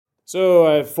So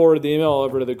I forwarded the email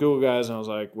over to the Google guys, and I was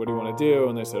like, what do you want to do?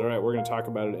 And they said, all right, we're going to talk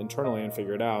about it internally and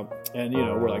figure it out. And,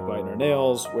 we're like biting our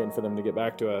nails, waiting for them to get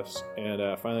back to us.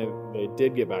 And finally, they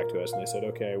did get back to us, and they said,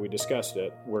 okay, we discussed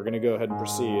it. We're going to go ahead and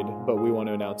proceed, but we want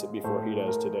to announce it before he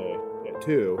does today at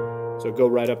 2. So go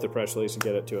write up the press release and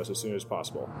get it to us as soon as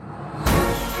possible.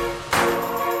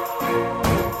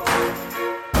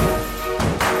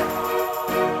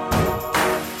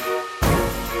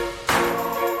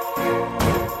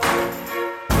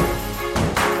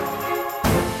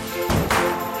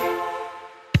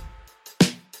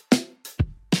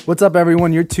 What's up,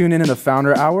 everyone? You're tuned in to the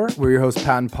Founder Hour. We're your host,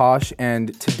 Pat and Posh,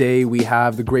 and today we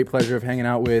have the great pleasure of hanging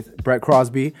out with Brett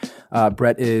Crosby.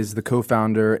 Brett is the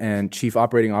co-founder and chief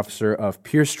operating officer of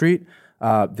PeerStreet.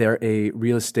 They're a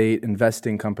real estate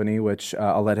investing company, which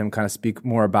I'll let him kind of speak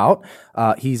more about.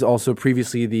 He's also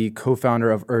previously the co-founder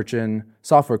of Urchin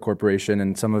Software Corporation,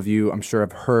 and some of you, I'm sure,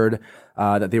 have heard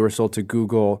that they were sold to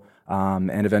Google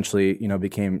and eventually,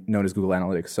 became known as Google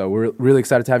Analytics. So we're really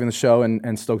excited to have you on the show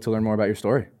and stoked to learn more about your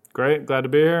story. Great. Glad to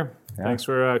be here. Yeah. Thanks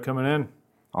for coming in.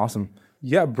 Awesome.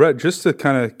 Yeah, Brett, just to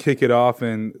kind of kick it off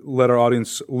and let our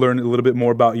audience learn a little bit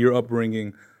more about your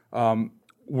upbringing, are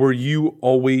you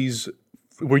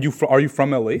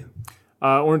from LA?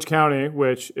 Orange County,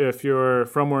 which if you're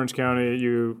from Orange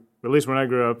County, at least when I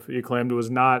grew up, you claimed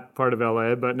was not part of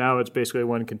LA, but now it's basically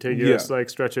one contiguous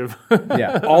stretch of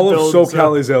all of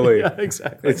SoCal is LA. Yeah,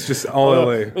 exactly. It's just all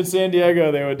LA. In San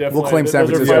Diego, they would definitely. We'll claim San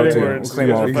Francisco too. We'll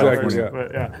claim all exactly.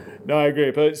 But yeah, no, I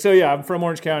agree. But so I'm from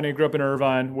Orange County. Grew up in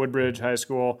Irvine, Woodbridge High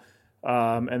School,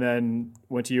 and then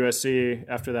went to USC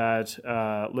after that.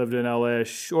 Lived in LA a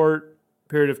short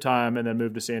period of time, and then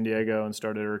moved to San Diego and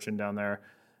started Urchin down there.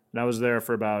 And I was there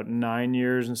for about 9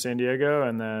 years in San Diego,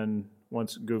 and then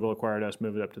once Google acquired us,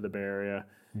 moved up to the Bay Area,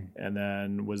 and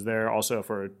then was there also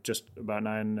for just about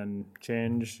 9 and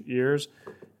change years,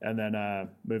 and then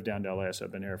moved down to LA. So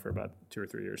I've been here for about 2 or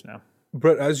 3 years now.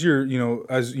 Brett, as you're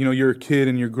a kid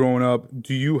and you're growing up,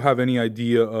 do you have any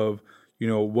idea of,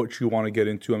 what you want to get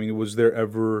into? I mean, was there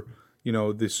ever,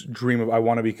 this dream of I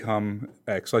want to become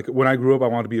X? Like when I grew up, I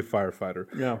wanted to be a firefighter.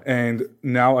 Yeah. And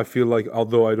now I feel like,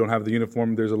 although I don't have the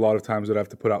uniform, there's a lot of times that I have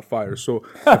to put out fires. So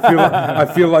I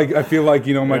feel like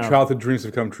my childhood dreams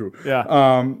have come true. Yeah.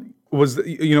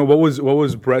 What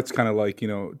was Brett's kind of like,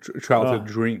 childhood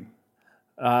dream?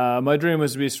 My dream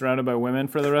was to be surrounded by women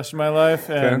for the rest of my life,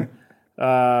 and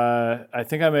I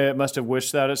think I must have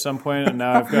wished that at some point. And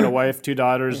now I've got a wife, 2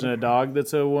 daughters, and a dog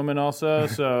that's a woman also.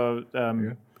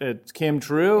 So. It came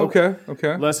true.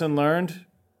 Okay. Lesson learned.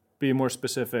 Be more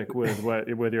specific with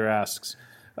your asks.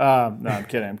 No, I'm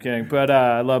kidding. But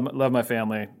I love my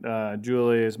family.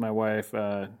 Julie is my wife.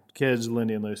 Kids,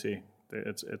 Lindy and Lucy.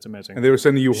 It's amazing. And they were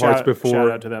sending you hearts before.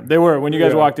 Shout out to them. They were when you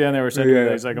guys walked in. They were sending me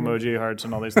these like emoji hearts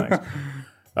and all these things.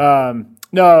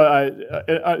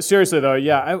 No, seriously though,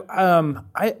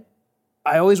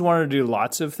 I always wanted to do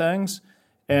lots of things,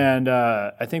 and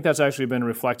I think that's actually been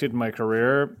reflected in my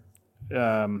career.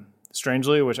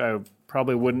 Strangely, which I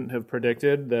probably wouldn't have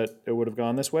predicted that it would have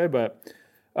gone this way, but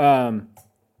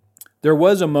there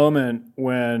was a moment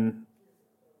when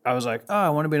I was like, I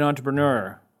want to be an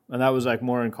entrepreneur. And that was like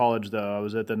more in college, though. I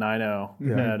was at the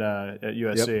 9.0 at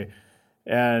USC. Yep.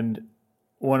 And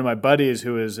one of my buddies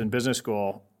who was in business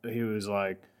school, he was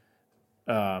like,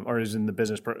 or he's in the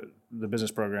business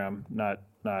program, not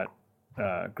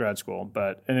grad school.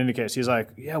 But in any case, he's like,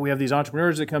 yeah, we have these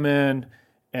entrepreneurs that come in,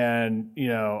 and,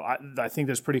 I think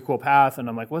there's a pretty cool path. And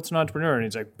I'm like, what's an entrepreneur? And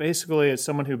he's like, basically, it's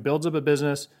someone who builds up a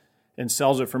business and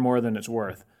sells it for more than it's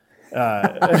worth.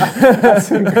 That's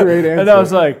a great answer. And I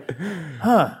was like,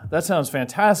 that sounds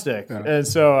fantastic. Yeah. And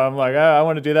so I'm like, I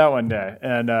want to do that one day.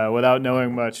 And without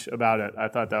knowing much about it, I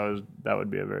thought that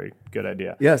would be a very good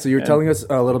idea. Yeah, so you were telling us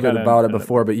a little bit about it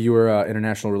before, but you were an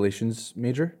international relations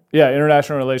major? Yeah,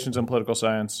 international relations and political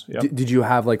science. Yep. Did you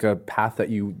have like a path that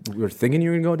you were thinking you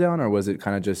were going to go down, or was it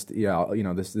kind of just,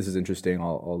 this is interesting,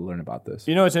 I'll learn about this?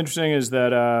 What's interesting is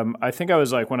that I think I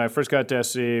was like, when I first got to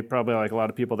SC, probably like a lot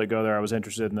of people that go there, I was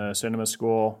interested in the cinema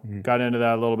school, got into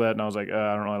that a little bit, and I was like,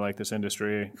 I don't really like this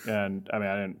industry. And I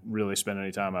didn't really spend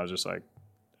any time. I was just like,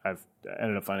 I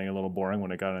ended up finding it a little boring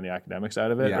when it got on the academic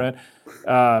side of it, right?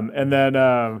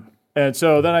 And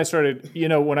so then I started,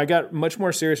 when I got much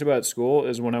more serious about school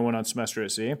is when I went on semester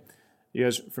at sea. You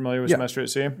guys familiar with semester at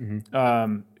sea?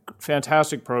 Mm-hmm.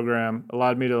 Fantastic program.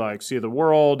 Allowed me to like see the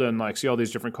world and like see all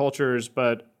these different cultures,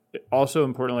 but also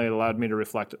importantly, it allowed me to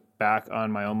reflect back on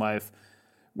my own life,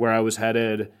 where I was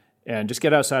headed, and just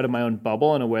get outside of my own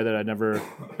bubble in a way that I'd never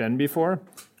been before,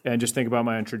 and just think about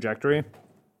my own trajectory.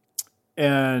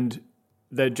 And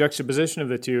the juxtaposition of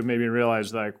the two made me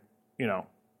realize, like,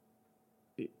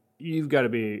 you've got to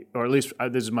be, or at least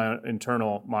this is my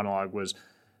internal monologue was,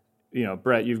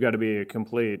 Brett, you've got to be a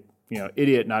complete,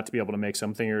 idiot not to be able to make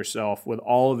something yourself with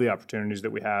all of the opportunities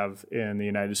that we have in the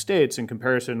United States in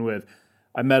comparison with,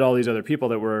 I met all these other people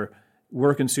that were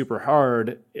working super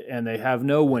hard and they have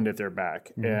no wind at their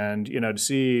back. And, to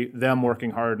see them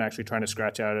working hard and actually trying to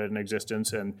scratch out an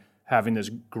existence and having this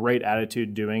great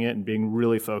attitude doing it and being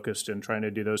really focused and trying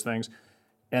to do those things.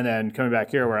 And then coming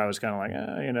back here where I was kind of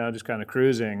like, just kind of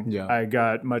cruising, I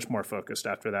got much more focused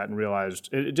after that and realized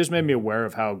it just made me aware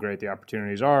of how great the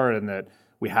opportunities are and that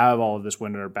we have all of this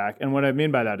wind at our back. And what I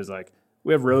mean by that is like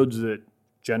we have roads that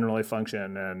generally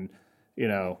function and,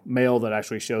 mail that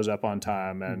actually shows up on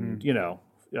time and, you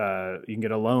can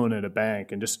get a loan at a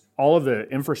bank and just all of the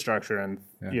infrastructure and,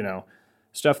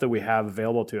 stuff that we have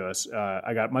available to us.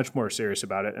 I got much more serious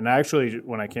about it. And actually,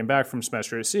 when I came back from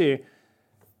semester at sea,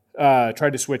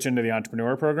 tried to switch into the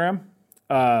entrepreneur program.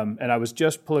 And I was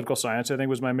just political science, I think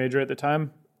was my major at the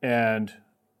time. And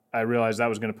I realized that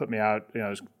was going to put me out. I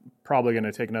was probably going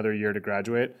to take another year to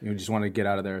graduate. You just want to get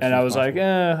out of there. And I was like,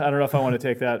 I don't know if I want to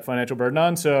take that financial burden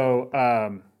on. So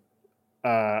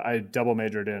I double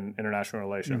majored in international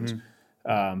relations.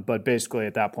 But basically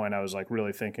at that point, I was like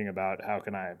really thinking about how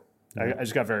can I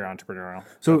just got very entrepreneurial.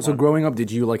 So growing up,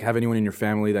 did you like have anyone in your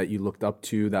family that you looked up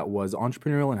to that was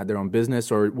entrepreneurial and had their own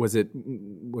business, or was it a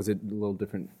little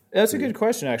different? That's a good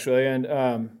question, actually. And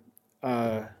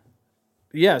so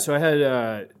I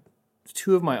had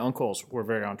two of my uncles were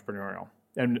very entrepreneurial,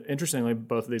 and interestingly,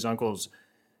 both of these uncles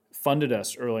funded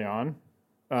us early on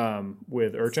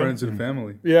with Urchin. Friends and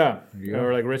family. Yeah,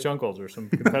 or like rich uncles or some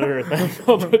competitor thing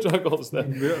called rich uncles.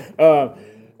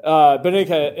 But in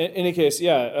any case,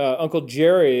 Uncle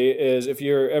Jerry is, if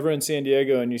you're ever in San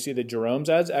Diego and you see the Jerome's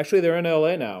ads, actually they're in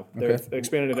LA now. They're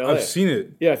expanded to LA. I've seen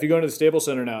it. Yeah, if you go into the Staples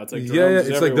Center now, it's like Jerome's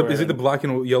it's like is it the black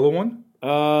and yellow one?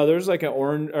 There's like a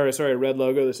red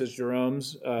logo that says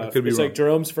Jerome's. It's like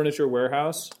Jerome's Furniture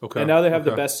Warehouse. Okay. And now they have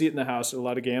the best seat in the house at a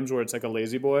lot of games where it's like a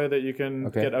lazy boy that you can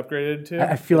get upgraded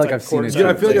to. I feel like I've seen it. Yeah,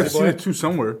 I feel like I've seen it too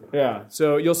somewhere. Yeah.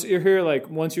 So you'll hear like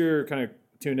once you're kind of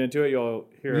tuned into it, you'll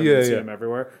hear them and see them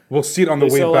everywhere. We'll see it on the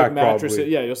way back, probably.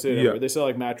 Yeah, you'll see it everywhere. They sell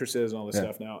like mattresses and all this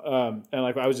stuff now. And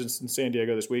like I was just in San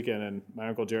Diego this weekend, and my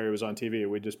Uncle Jerry was on TV.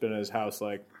 We'd just been at his house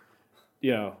like,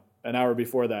 an hour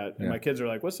before that. And my kids are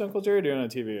like, what's Uncle Jerry doing on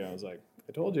TV? And I was like,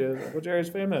 I told you, Uncle Jerry's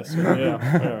famous.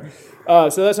 Whatever.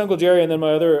 So that's Uncle Jerry. And then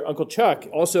my other Uncle Chuck,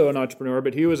 also an entrepreneur,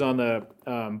 but he was on the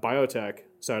biotech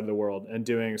side of the world and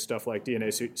doing stuff like DNA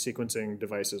sequencing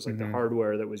devices, like the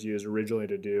hardware that was used originally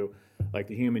to do like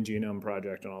the Human Genome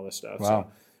Project and all this stuff. Wow. So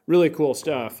really cool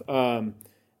stuff. And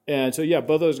so,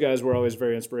 both those guys were always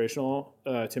very inspirational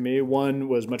to me. One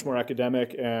was much more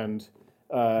academic and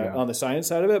on the science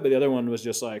side of it, but the other one was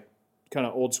just like kind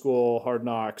of old school, hard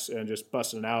knocks and just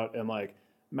busting it out and like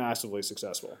massively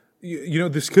successful.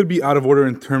 This could be out of order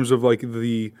in terms of like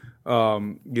the,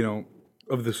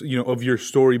 of this, of your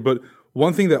story, but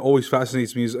one thing that always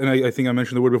fascinates me is, and I think I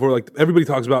mentioned the word before, like everybody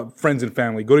talks about friends and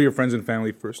family. Go to your friends and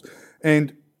family first.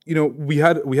 And, we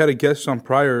had a guest on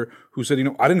prior who said,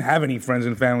 I didn't have any friends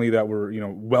and family that were,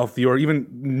 wealthy or even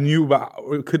knew about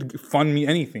or could fund me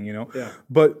anything, Yeah.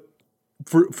 But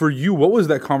for you, what was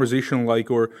that conversation like?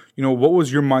 Or, what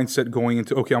was your mindset going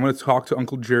into, okay, I'm going to talk to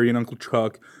Uncle Jerry and Uncle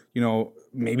Chuck,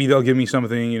 maybe they'll give me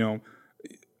something,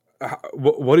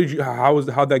 what did you?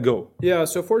 How'd that go? Yeah,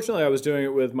 so fortunately, I was doing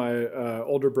it with my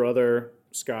older brother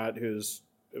Scott,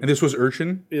 and this was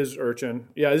Urchin. Is Urchin?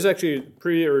 Yeah, this is actually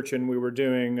pre-Urchin. We were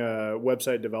doing a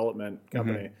website development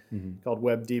company called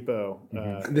Web Depot.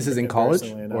 This is in college,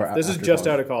 or this is just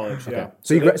out of college. Okay. Yeah.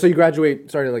 So you graduate.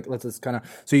 Sorry, let's just kind of.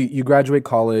 So you graduate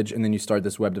college, and then you start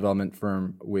this web development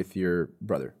firm with your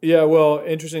brother. Yeah. Well,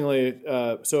 interestingly,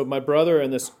 so my brother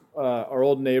and this our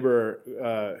old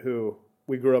neighbor who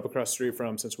we grew up across the street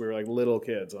from since we were like little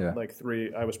kids. Like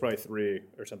 3, I was probably 3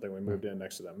 or something. We moved in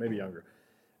next to them, maybe younger.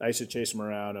 I used to chase him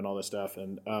around and all this stuff,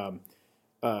 and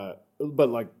but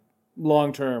like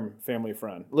long-term family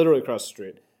friend, literally across the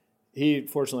street. He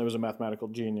fortunately was a mathematical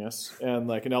genius, and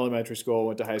like in elementary school,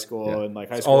 went to high school, and like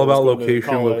high school all about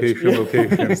location.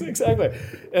 Exactly.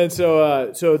 And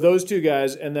so those two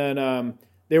guys, and then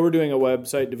they were doing a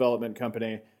website development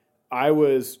company. I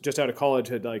was just out of college,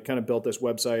 had like kind of built this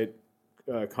website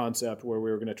concept where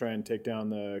we were going to try and take down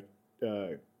the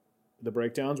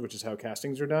breakdowns, which is how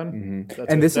castings are done.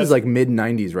 And this is like mid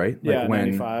 90s, right? Yeah,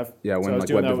 95. Yeah, when so I was like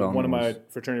doing web that with development one of my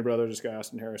fraternity brothers, this guy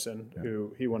Austin Harrison,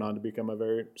 who he went on to become a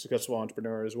very successful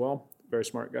entrepreneur as well. Very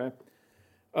smart guy.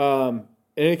 In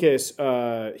any case,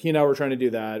 he and I were trying to do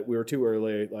that. We were too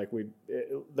early.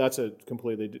 That's a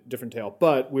completely different tale.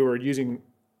 But we were using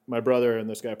my brother and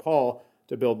this guy Paul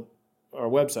to build our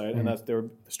website, and they were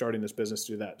starting this business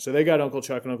to do that. So they got Uncle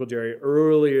Chuck and Uncle Jerry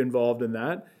early involved in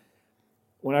that.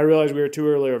 When I realized we were too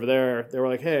early over there, they were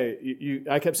like, hey,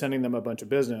 I kept sending them a bunch of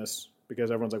business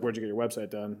because everyone's like, where'd you get your website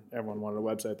done? Everyone wanted a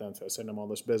website done, so I sent them all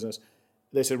this business.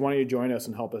 They said, why don't you join us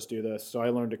and help us do this? So I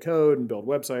learned to code and build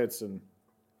websites, and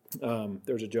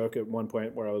there was a joke at one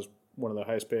point where I was one of the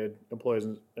highest paid employees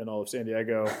in all of San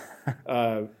Diego,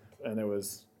 and it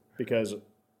was because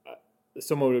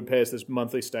someone would pay us this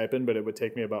monthly stipend, but it would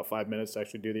take me about 5 minutes to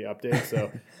actually do the update. So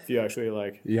if you actually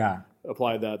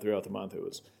applied that throughout the month, it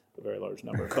was a very large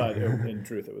number. But in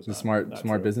truth, it was a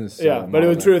smart business. Yeah, but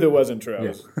in truth, it wasn't true. I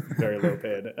was very low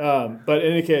paid. But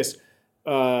in any case,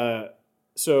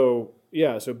 so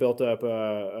built up.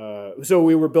 So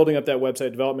we were building up that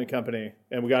website development company,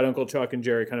 and we got Uncle Chuck and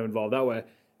Jerry kind of involved that way.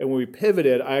 And when we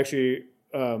pivoted, I actually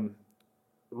kind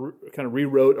of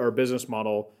rewrote our business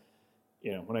model.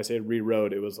 When I say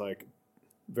rewrote, it was like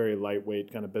very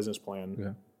lightweight kind of business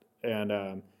plan,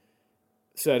 and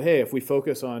said, hey, if we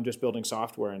focus on just building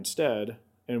software instead,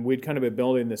 and we'd kind of been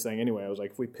building this thing anyway, I was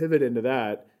like, if we pivot into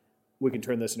that, we can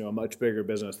turn this into a much bigger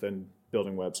business than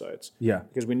building websites. Yeah.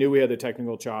 Because we knew we had the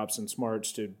technical chops and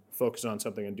smarts to focus on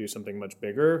something and do something much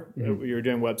bigger. Mm-hmm. You're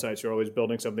doing websites, you're always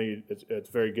building something, it's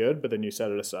very good, but then you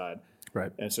set it aside.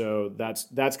 Right. And so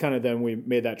that's kind of then we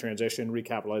made that transition,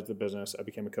 recapitalized the business. I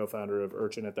became a co-founder of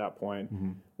Urchin at that point.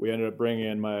 Mm-hmm. We ended up bringing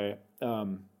in my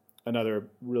another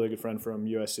really good friend from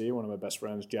USC, one of my best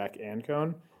friends, Jack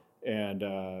Ancone, and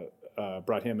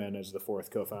brought him in as the fourth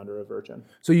co-founder of Urchin.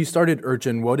 So you started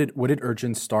Urchin. What did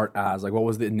Urchin start as? Like, what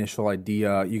was the initial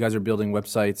idea? You guys are building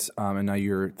websites, and now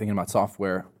you're thinking about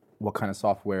software. What kind of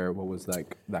software? What was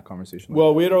that conversation like?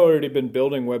 Well, we had already been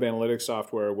building web analytics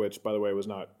software, which, by the way,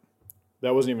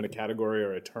 that wasn't even a category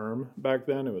or a term back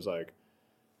then. It was like,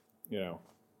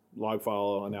 log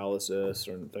file analysis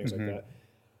or things like that.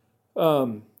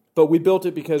 But we built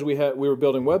it because we were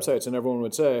building websites, and everyone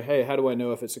would say, hey, how do I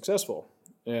know if it's successful?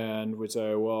 And we'd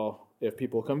say, well, if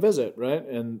people come visit, right?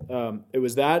 And it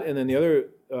was that, and then the other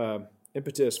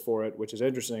impetus for it, which is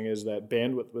interesting, is that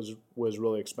bandwidth was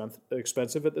really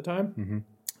expensive at the time. Mm-hmm.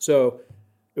 So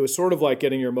it was sort of like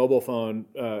getting your mobile phone,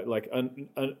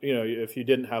 if you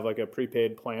didn't have like a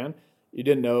prepaid plan, you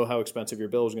didn't know how expensive your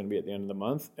bill was going to be at the end of the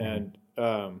month, and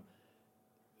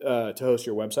to host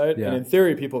your website. Yeah. And in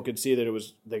theory, people could see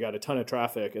that they got a ton of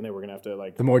traffic, and they were going to have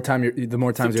to the more times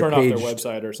turn off their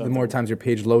website or something. The more times your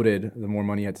page loaded, the more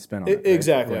money you had to spend on it. Right?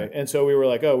 Exactly. Yeah. And so we were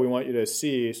like, we want you to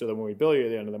see, so that when we bill you at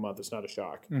the end of the month, it's not a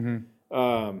shock.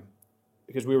 Mm-hmm.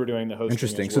 Because we were doing the hosting.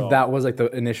 Interesting. As well. So that was like the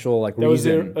initial reason. That was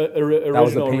the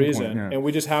original reason, point, yeah. And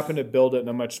we just happened to build it in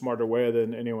a much smarter way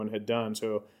than anyone had done.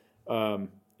 So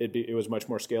it was much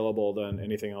more scalable than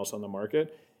anything else on the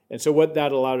market. And so what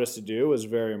that allowed us to do was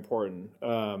very important.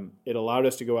 It allowed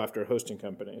us to go after hosting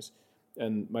companies.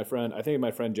 And I think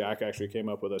my friend Jack actually came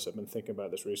up with this. I've been thinking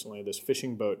about this recently. This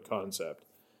fishing boat concept,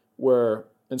 where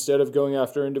instead of going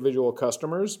after individual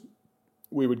customers,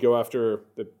 we would go after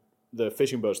the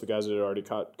fishing boats, the guys that had already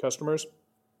caught customers.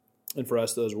 And for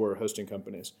us, those were hosting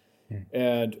companies.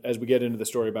 And as we get into the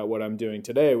story about what I'm doing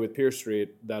today with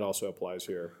PeerStreet, that also applies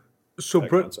here. So,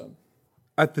 Brett,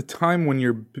 at the time when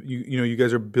you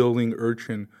guys are building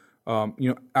Urchin,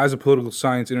 as a political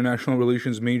science, international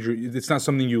relations major, it's not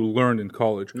something you learned in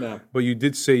college. No. But you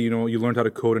did say, you learned how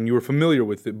to code and you were familiar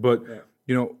with it. But,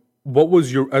 what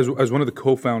was as one of the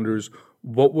co-founders,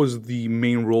 what was the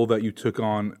main role that you took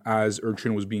on as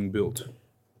Urchin was being built?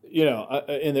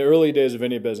 In the early days of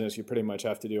any business, you pretty much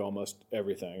have to do almost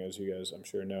everything, as you guys, I'm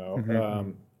sure,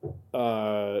 know.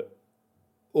 Mm-hmm.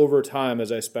 Over time,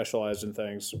 as I specialized in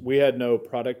things, we had no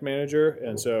product manager.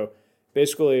 And so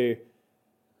basically,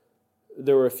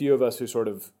 there were a few of us who sort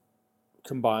of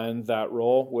combined that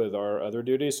role with our other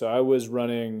duties. So I was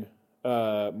running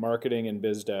marketing and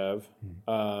biz dev,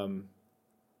 but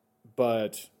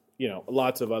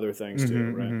lots of other things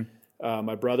too, right? Mm-hmm.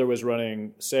 My brother was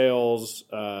running sales.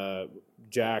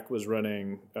 Jack was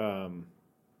running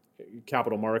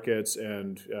capital markets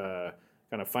and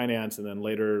kind of finance, and then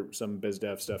later some biz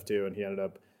dev stuff too. And he ended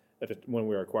up, when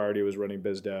we were acquired, he was running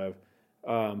biz dev.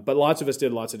 But lots of us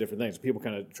did lots of different things. People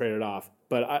kind of traded off.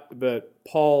 But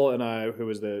Paul and I, who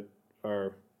was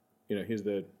he's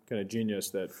the kind of genius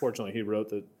that fortunately he wrote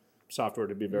the software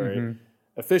to be very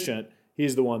efficient.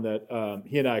 He's the one that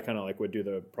he and I kind of would do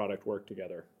the product work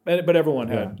together. But everyone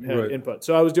had input.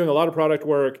 So I was doing a lot of product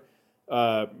work,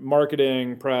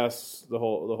 marketing, press, the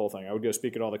whole thing. I would go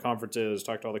speak at all the conferences,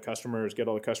 talk to all the customers, get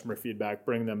all the customer feedback,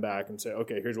 bring them back and say,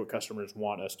 okay, here's what customers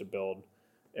want us to build,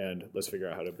 and let's figure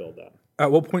out how to build that.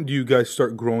 At what point do you guys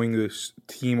start growing this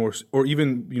team, or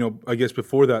even, I guess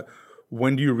before that,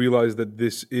 when do you realize that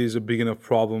this is a big enough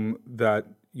problem that,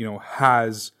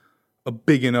 has a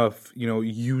big enough,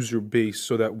 user base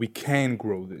so that we can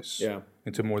grow this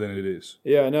into more than it is?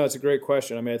 Yeah, no, it's a great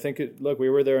question. I mean, I think, look, we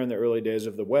were there in the early days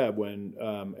of the web when,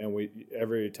 and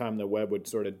every time the web would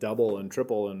sort of double and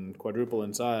triple and quadruple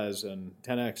in size and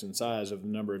 10x in size of the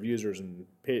number of users and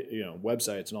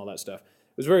websites and all that stuff.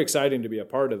 It was very exciting to be a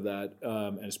part of that,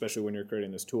 and especially when you're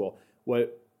creating this tool.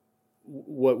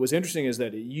 What was interesting is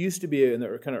that it used to be in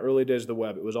the kind of early days of the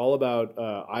web, it was all about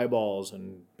eyeballs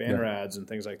and banner ads and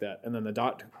things like that. And then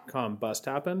the .com bust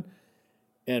happened.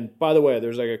 And by the way,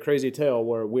 there's like a crazy tale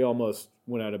where we almost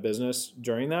went out of business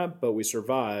during that, but we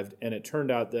survived. And it turned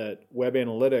out that web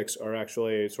analytics are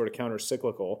actually sort of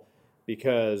counter-cyclical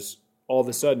because all of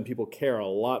a sudden people care a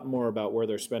lot more about where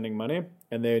they're spending money,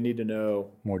 and they need to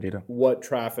know more data, what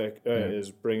traffic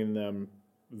is bringing them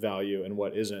value and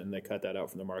what isn't, and they cut that out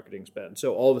from the marketing spend.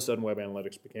 So all of a sudden web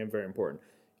analytics became very important.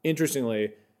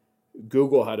 Interestingly,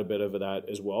 Google had a bit of that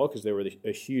as well because they were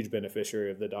a huge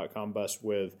beneficiary of the .com bust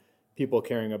with people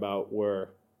caring about where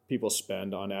people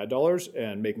spend on ad dollars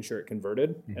and making sure it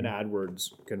converted, and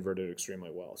AdWords converted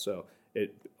extremely well. So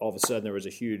all of a sudden there was a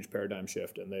huge paradigm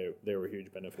shift, and they were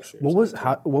huge beneficiaries.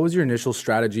 What was your initial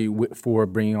strategy for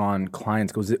bringing on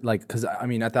clients? Was it because I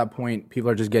mean at that point people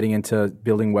are just getting into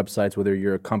building websites, whether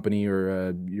you're a company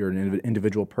or you're an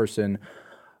individual person.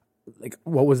 Like,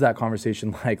 what was that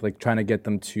conversation like? Like trying to get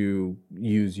them to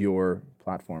use your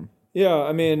platform? Yeah,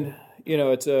 I mean,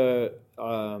 it's a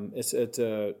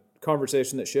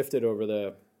conversation that shifted over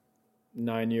the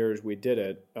 9 years we did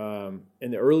it.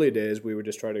 In the early days, we would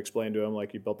just try to explain to them,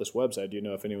 like, you built this website. Do you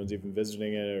know if anyone's even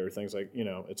visiting it or things like,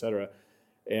 et cetera?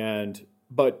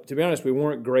 But to be honest, we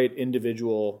weren't great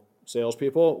individual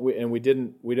salespeople, we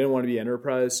didn't want to be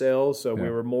enterprise sales. So we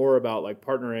were more about like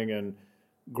partnering and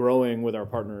growing with our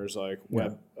partners, like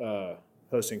web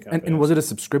hosting companies. And was it a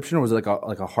subscription, or was it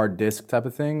like a hard disk type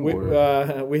of thing? We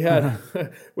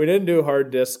didn't do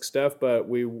hard disk stuff, but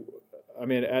we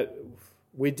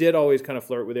did always kind of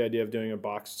flirt with the idea of doing a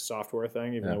boxed software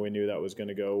thing, even though we knew that was going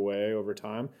to go away over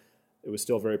time. It was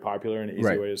still very popular and an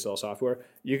easy way to sell software.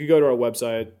 You could go to our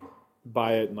website,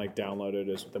 buy it, and like download it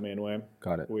is the main way.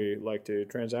 Got it. We like to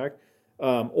transact.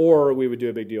 Or we would do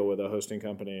a big deal with a hosting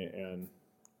company and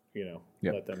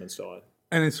let them install it.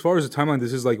 And as far as the timeline,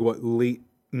 this is like what, late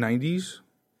 90s?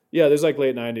 Yeah, there's like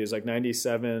late 90s, like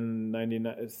 97,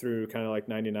 99 through kind of like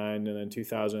 99, and then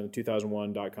 2000,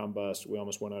 2001 .com bust. We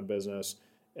almost went out of business.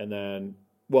 And then,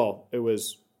 it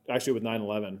was actually with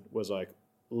 9/11 was like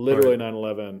literally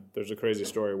 9/11. There's a crazy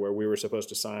story where we were supposed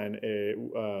to sign we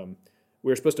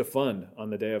were supposed to fund on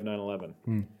the day of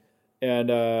 9/11.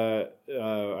 And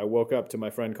I woke up to my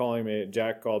friend calling me.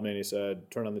 Jack called me and he said,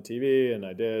 turn on the TV. And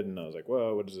I did. And I was like,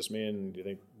 whoa, what does this mean? Do you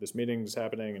think this meeting's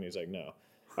happening? And he's like, no.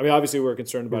 I mean, obviously we're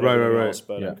concerned about everything else,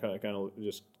 but I'm kind of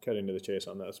just cutting to the chase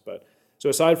on this. But so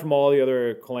aside from all the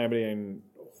other calamity and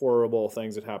horrible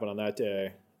things that happened on that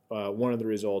day, one of the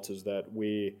results is that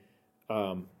we,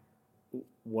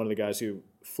 one of the guys who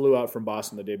flew out from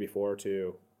Boston the day before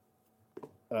to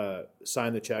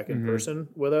sign the check in person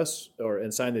with us,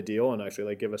 and sign the deal and actually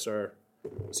like give us our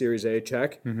Series A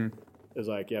check, is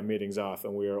like, meeting's off,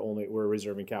 and we're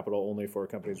reserving capital only for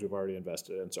companies we've already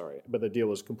invested in. Sorry, but the deal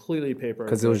was completely paper,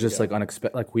 because it was just like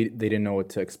unexpected. Like they didn't know what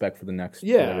to expect for the next X the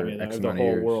amount whole of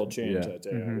years. world changed that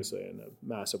day, obviously in a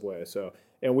massive way. So,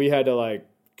 and we had to like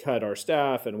cut our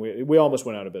staff, and we almost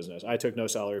went out of business. I took no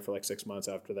salary for like 6 months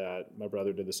after that. My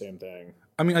brother did the same thing.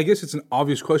 I mean, I guess it's an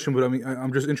obvious question, but I mean,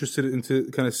 I'm just interested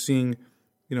into kind of seeing,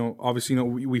 obviously,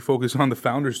 we focus on the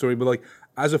founder story, but like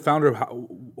as a founder,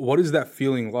 what is that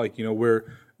feeling like, where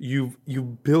you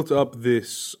built up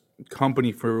this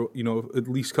company for, at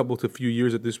least couple to few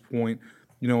years at this point,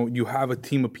 you have a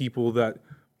team of people that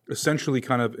essentially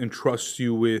kind of entrusts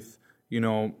you with,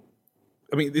 I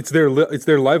mean, it's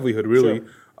their livelihood, really. Sure.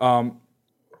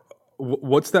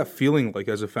 What's that feeling like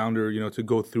as a founder, to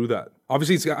go through that?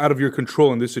 Obviously, it's out of your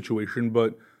control in this situation,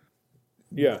 but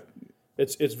yeah,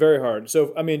 it's very hard.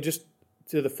 So, I mean, just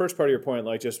to the first part of your point,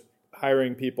 like just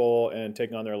hiring people and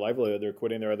taking on their livelihood, they're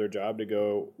quitting their other job to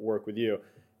go work with you.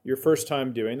 Your first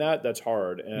time doing that, that's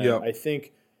hard. And I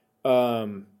think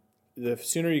the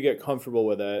sooner you get comfortable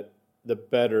with it, the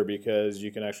better, because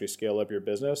you can actually scale up your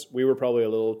business. We were probably a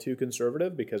little too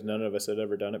conservative because none of us had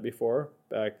ever done it before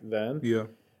back then. Yeah.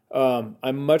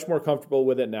 I'm much more comfortable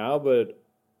with it now, but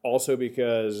also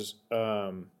because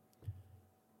I'm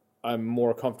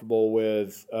more comfortable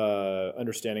with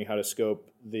understanding how to scope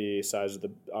the size of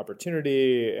the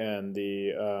opportunity and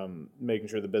the making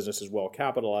sure the business is well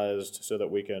capitalized so that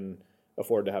we can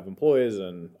afford to have employees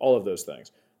and all of those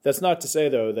things. That's not to say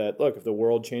though that look, if the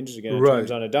world changes again and Right.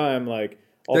 turns on a dime, like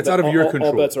That's out of your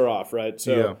control. all bets are off, right?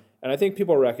 So, Yeah. and I think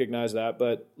people recognize that.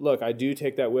 But look, I do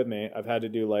take that with me. I've had to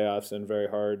do layoffs in very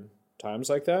hard times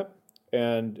like that,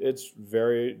 and it's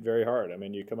very, very hard. I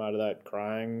mean, you come out of that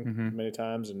crying many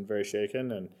times and very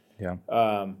shaken, and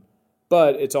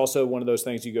but it's also one of those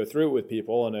things you go through with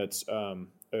people, and it's an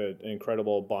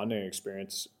incredible bonding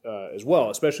experience as well,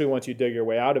 especially once you dig your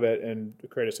way out of it and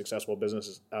create a successful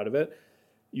business out of it.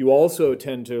 You also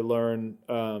tend to learn,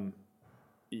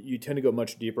 you tend to go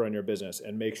much deeper on your business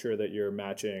and make sure that you're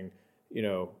matching,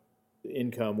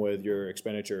 income with your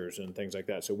expenditures and things like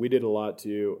that. So we did a lot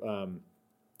to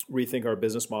rethink our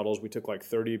business models. We took like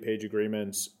 30-page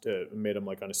agreements made them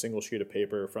like on a single sheet of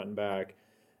paper, front and back.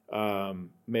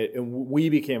 And we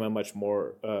became a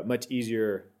much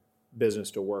easier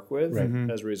business to work with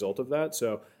as a result of that.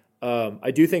 So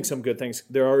I do think some good things.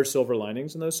 There are silver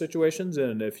linings in those situations,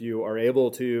 and if you are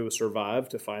able to survive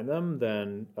to find them,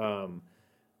 then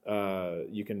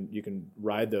you can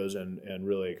ride those and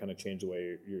really kind of change the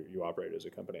way you operate as a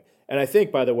company. And I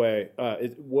think, by the way, a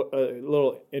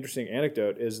little interesting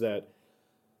anecdote is that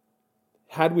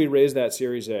had we raised that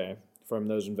Series A from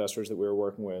those investors that we were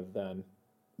working with, then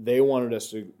they wanted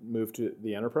us to move to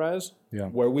the enterprise,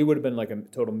 where we would have been like a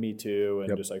total Me Too,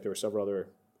 and just like there were several other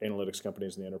analytics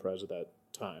companies in the enterprise at that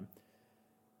time.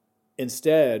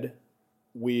 Instead,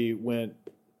 we went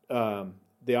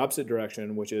the opposite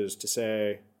direction, which is to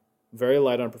say very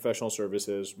light on professional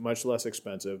services, much less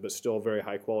expensive, but still very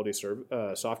high quality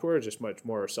software, just much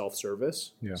more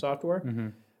self-service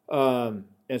software. And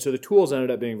so the tools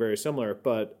ended up being very similar,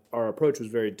 but our approach was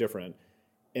very different.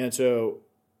 And so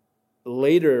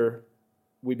later,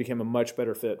 we became a much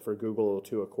better fit for Google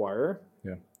to acquire,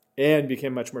 and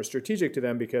became much more strategic to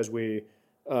them because we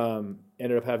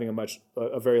ended up having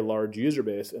a very large user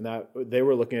base, and that they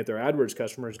were looking at their AdWords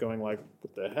customers, going like,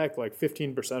 "What the heck? Like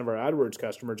 15% of our AdWords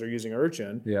customers are using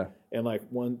Urchin, and like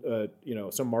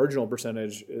some marginal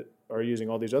percentage are using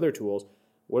all these other tools.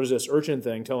 What is this Urchin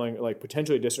thing telling, like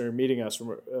potentially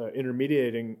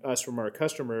intermediating us from our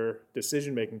customer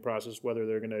decision-making process, whether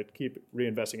they're going to keep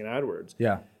reinvesting in AdWords?"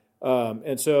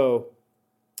 And so,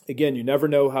 again, you never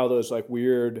know how those like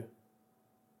weird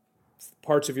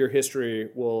parts of your history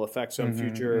will affect some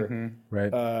future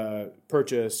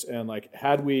purchase. And like,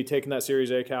 had we taken that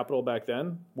Series A capital back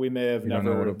then, we may have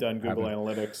never done Google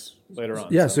Analytics later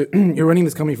on. Yeah, so you're running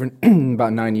this company for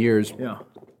about 9 years.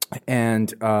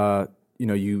 And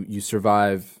you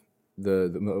survive the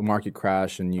market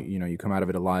crash, and you come out of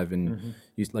it alive, and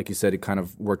you, like you said, it kind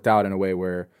of worked out in a way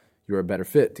where you were a better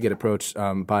fit to get approached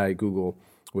by Google,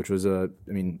 which was at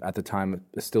the time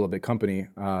still a big company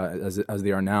as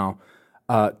they are now.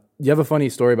 You have a funny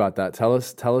story about that. Tell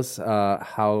us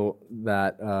how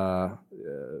that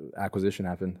acquisition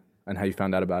happened and how you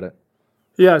found out about it.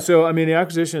 Yeah, so I mean, the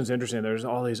acquisition is interesting. There's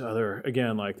all these other,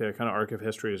 again, like the kind of arc of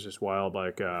history is just wild.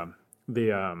 Like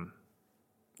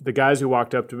the guys who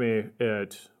walked up to me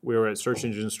we were at Search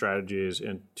Engine Strategies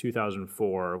in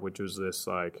 2004, which was this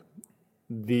like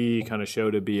the kind of show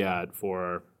to be at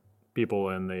for people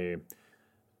in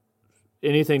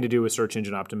anything to do with search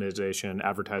engine optimization,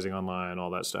 advertising online,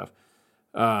 all that stuff.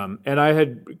 And I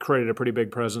had created a pretty big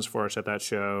presence for us at that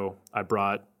show. I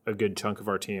brought a good chunk of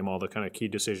our team, all the kind of key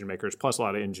decision makers, plus a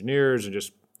lot of engineers, and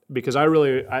just because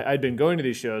I'd been going to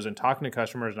these shows and talking to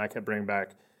customers, and I kept bringing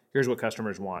back, here's what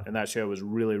customers want. And that show was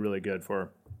really, really good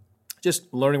for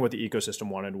just learning what the ecosystem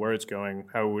wanted, where it's going,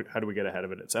 how do we get ahead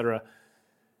of it, et cetera.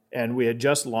 And we had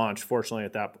just launched, fortunately,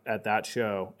 at that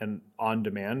show, an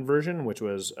on-demand version, which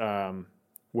was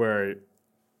where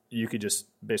you could just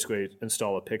basically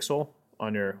install a pixel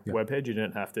on your webpage. You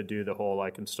didn't have to do the whole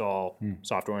like install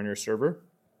software on your server,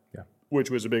 which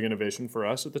was a big innovation for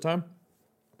us at the time.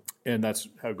 And that's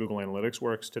how Google Analytics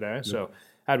works today. So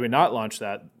had we not launched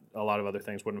that, a lot of other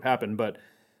things wouldn't have happened. But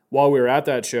while we were at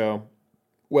that show,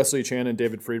 Wesley Chan and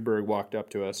David Friedberg walked up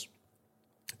to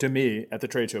me at the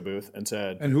trade show booth and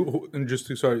said,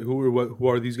 who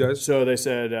are these guys? So they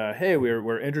said, hey,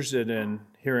 we're interested in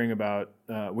hearing about,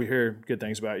 we hear good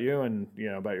things about you and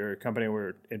about your company.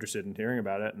 We're interested in hearing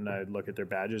about it. And I look at their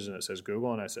badges and it says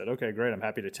Google, and I said, okay, great. I'm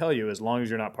happy to tell you, as long as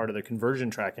you're not part of the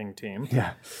conversion tracking team,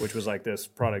 which was like this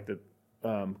product that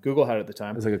Google had at the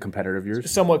time. It's like a competitor of yours?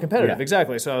 Somewhat competitive,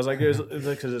 exactly. So I was like,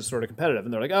 because it's sort of competitive.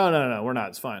 And they're like, oh, no, we're not.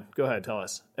 It's fine. Go ahead, tell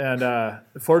us. And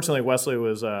fortunately, Wesley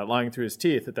was lying through his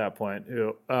teeth at that point,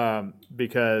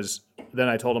 because then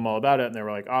I told them all about it, and they were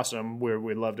like, awesome.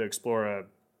 We'd love to explore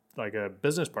a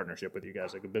business partnership with you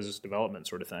guys, like a business development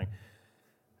sort of thing.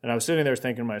 And I was sitting there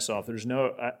thinking to myself,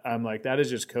 I'm like, that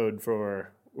is just code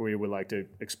for we would like to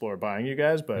explore buying you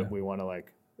guys, but we want to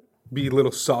be a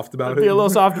little soft about Be it. a little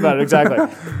soft about it, exactly.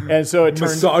 And so it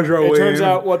turns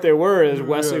out what they were is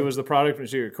Wesley was the product.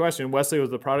 To your question, Wesley was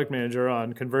the product manager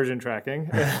on conversion tracking,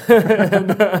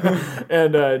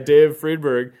 and Dave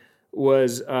Friedberg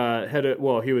was head of.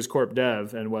 Well, he was corp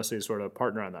dev, and Wesley's sort of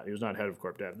partner on that. He was not head of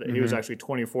corp dev. He was actually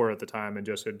 24 at the time, and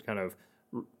just had kind of.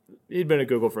 He'd been at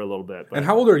Google for a little bit. And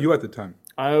how old are you at the time?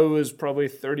 I was probably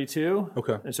 32.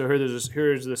 Okay. And so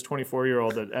here's this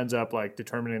 24-year-old that ends up like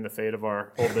determining the fate of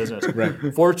our whole business.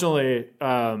 Right. Fortunately,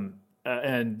 and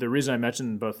the reason I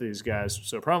mentioned both of these guys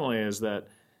so prominently is that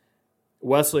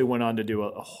Wesley went on to do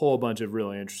a whole bunch of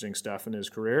really interesting stuff in his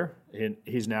career.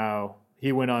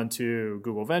 He went on to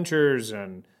Google Ventures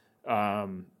and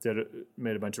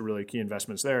made a bunch of really key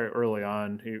investments there early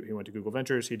on. He went to Google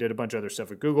Ventures. He did a bunch of other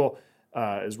stuff at Google.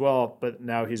 As well, but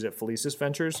now he's at Felicis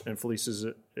Ventures, and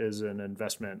Felicis is an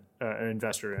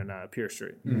investor in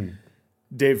PeerStreet.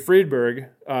 Dave Friedberg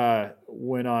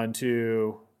went on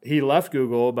to he left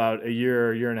Google about a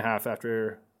year and a half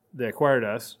after they acquired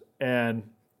us, and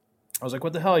I was like,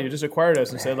 "What the hell? You just acquired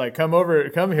us and said like, come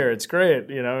here, it's great,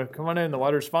 come on in, the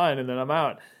water's fine, and then I'm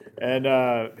out." And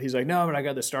he's like, "No, but I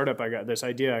got this startup, I got this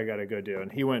idea, I got to go do,"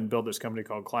 and he went and built this company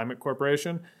called Climate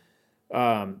Corporation.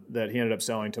 That he ended up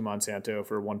selling to Monsanto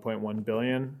for $1.1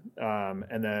 billion,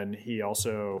 and then he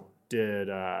also did.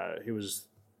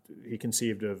 He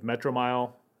conceived of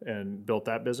Metromile and built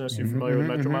that business. You familiar with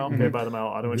Metromile? Pay by the mile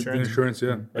auto insurance. Insurance,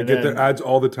 yeah. I get their ads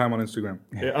all the time on Instagram.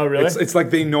 Yeah, oh, really? It's like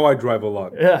they know I drive a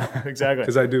lot. Yeah, exactly.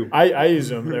 Because I do. I use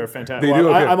them. They're fantastic. They do?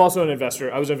 Okay. I'm also an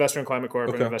investor. I was an investor in Climate Corp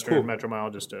and an investor in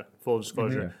Metromile, just to full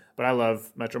disclosure. But I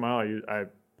love Metromile. I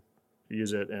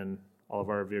use it in all of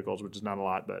our vehicles, which is not a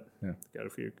lot, but got a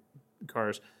few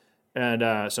cars,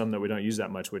 and some that we don't use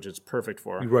that much, which it's perfect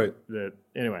for. Right.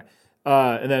 Anyway,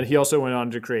 and then he also went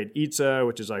on to create Eatsa,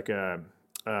 which is like a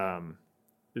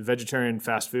vegetarian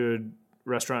fast food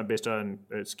restaurant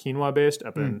it's quinoa based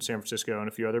up in San Francisco and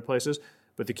a few other places.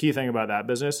 But the key thing about that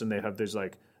business, and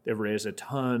they've raised a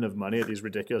ton of money at these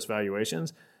ridiculous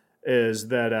valuations, is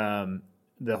that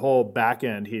the whole back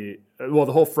end,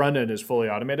 the whole front end is fully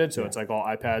automated. So it's like all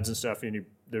iPads and stuff. And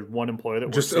there's one employee that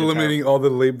works. Just eliminating all the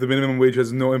minimum wage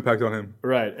has no impact on him.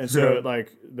 Right. And so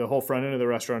like the whole front end of the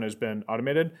restaurant has been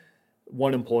automated.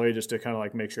 One employee just to kind of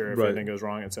like make sure if anything goes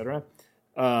wrong, et cetera.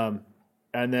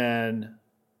 And then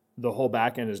the whole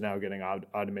back end is now getting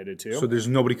automated too. So there's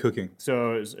nobody cooking.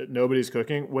 So nobody's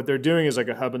cooking. What they're doing is like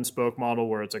a hub and spoke model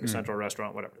where it's like a central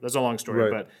restaurant, whatever. That's a long story,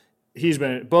 but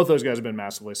both those guys have been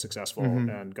massively successful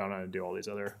and gone on to do all these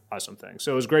other awesome things.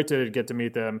 So it was great to get to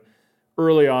meet them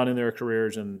early on in their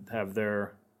careers and have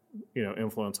their,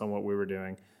 influence on what we were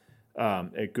doing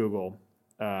at Google.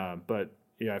 But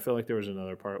yeah, I feel like there was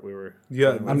another part we were.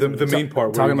 Yeah, the main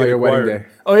part. Talking about your wedding day.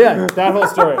 Oh yeah, that whole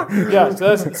story. Yeah,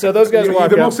 so those guys walk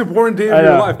the up. most important day of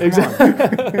your life. Come on.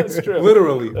 That's true.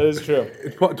 Literally, that is true.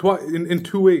 In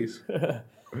two ways. In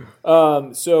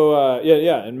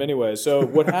many ways. So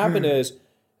what happened is,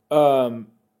 when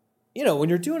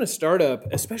you're doing a startup,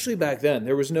 especially back then,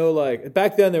 there was no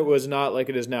back then there was not like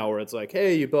it is now where it's like,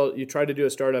 hey, you tried to do a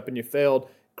startup and you failed.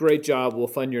 Great job. We'll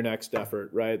fund your next effort,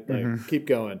 right? Like keep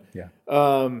going. Yeah.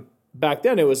 Back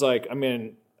then it was like, I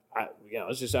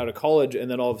was just out of college and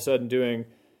then all of a sudden doing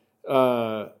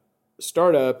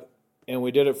startup, and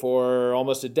we did it for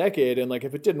almost a decade. And like,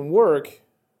 if it didn't work,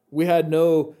 we had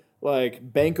no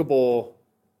like bankable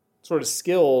sort of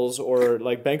skills or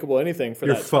like bankable anything for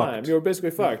that time. You were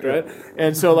basically fucked, right?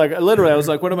 And so like literally I was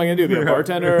like, what am I going to do? Be a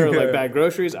bartender or like bag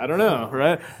groceries? I don't know,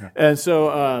 right? And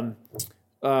so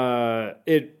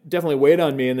it definitely weighed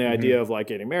on me in the idea of like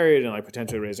getting married and like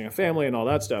potentially raising a family and all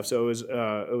that stuff. So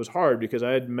it was hard because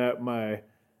I had met my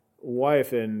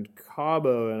wife in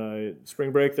Cabo in a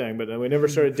spring break thing, but then we never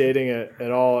started dating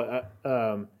at all.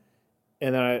 And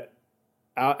then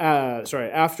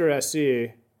after SC,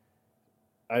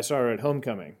 I saw her at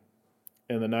homecoming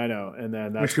in the 90, and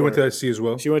then that's she went to SC as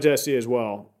well. She went to SC as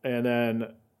well, and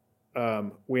then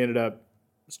we ended up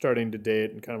starting to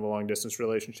date and kind of a long distance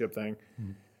relationship thing.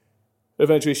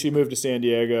 Eventually, she moved to San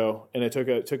Diego, and it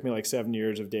took me like 7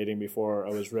 years of dating before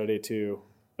I was ready to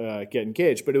get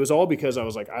engaged. But it was all because I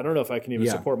was like, I don't know if I can even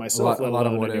support myself, let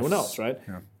alone anyone else, right?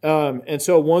 Yeah. And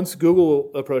so once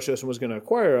Google approached us and was going to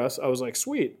acquire us, I was like,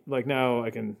 sweet, like now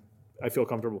I feel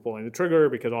comfortable pulling the trigger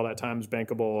because all that time is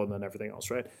bankable and then everything else,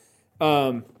 right?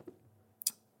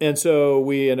 And so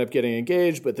we end up getting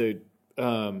engaged, but the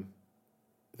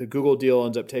Google deal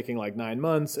ends up taking like 9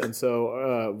 months. And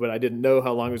so, but I didn't know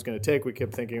how long it was going to take. We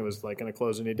kept thinking it was like going to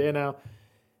close any day now.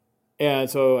 And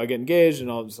so I get engaged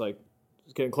and all just like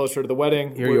It's getting closer to the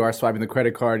wedding. Here you are swiping the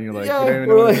credit card, and you're like, yeah, you don't even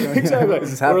know what's going on. Exactly. Is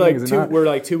this happening? We're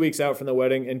like 2 weeks out from the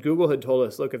wedding, and Google had told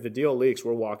us, look, if the deal leaks,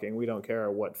 we're walking. We don't care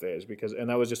what phase, and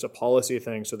that was just a policy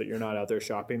thing so that you're not out there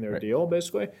shopping their deal,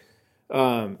 basically.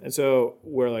 And so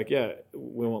we're like, yeah,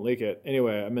 we won't leak it.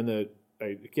 Anyway,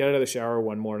 I get out of the shower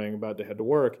one morning, about to head to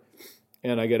work,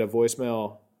 and I get a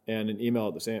voicemail and an email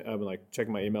at the same. I'm like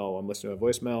checking my email. I'm listening to a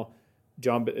voicemail.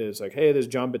 John is like, hey, this is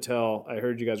John Battelle. I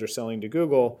heard you guys are selling to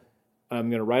Google. I'm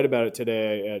going to write about it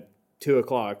today at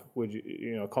 2:00. Would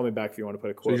you call me back if you want to put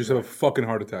a quote? So you just have a fucking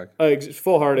heart attack.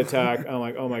 Full heart attack. I'm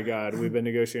like, oh my God, we've been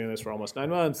negotiating this for almost 9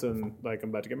 months, and like I'm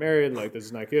about to get married. Like this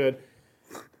is not good.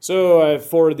 So I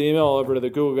forwarded the email over to the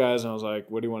Google guys, and I was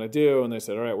like, what do you want to do? And they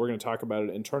said, all right, we're going to talk about it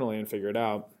internally and figure it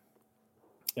out.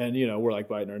 And, we're like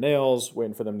biting our nails,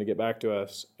 waiting for them to get back to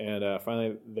us. And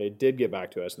finally, they did get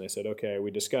back to us, and they said, okay,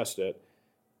 we discussed it.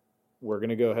 We're going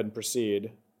to go ahead and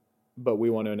proceed, but we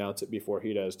want to announce it before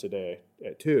he does today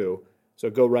at 2. So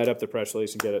go write up the press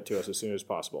release and get it to us as soon as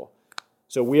possible.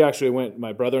 So we actually went,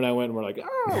 my brother and I went, and we're like,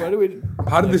 what do we do?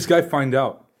 How did this guy find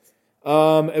out?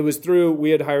 It was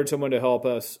we had hired someone to help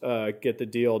us get the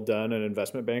deal done, an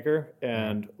investment banker,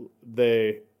 and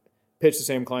they pitched the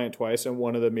same client twice. In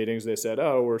one of the meetings, they said,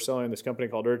 we're selling this company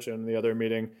called Urchin. In the other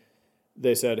meeting,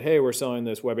 they said, hey, we're selling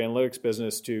this web analytics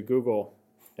business to Google.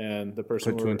 And the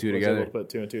person put 2 and 2 was together. able to put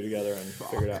 2 and 2 together and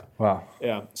figure it out. Wow.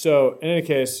 Yeah. So in any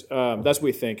case, that's what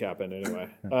we think happened anyway.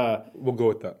 We'll go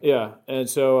with that. Yeah. And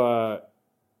so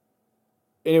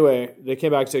anyway, they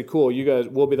came back and said, cool, you guys,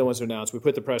 we'll be the ones to announce. We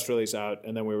put the press release out,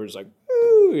 and then we were just like,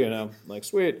 woo, like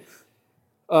sweet.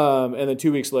 And then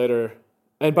 2 weeks later,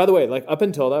 and by the way, like up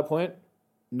until that point,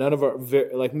 none of our,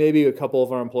 like maybe a couple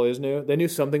of our employees knew. They knew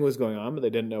something was going on, but they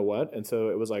didn't know what. And so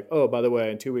it was like, oh, by the way,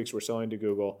 in 2 weeks, we're selling to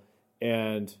Google.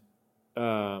 And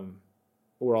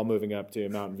we're all moving up to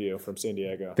Mountain View from San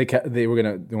Diego. They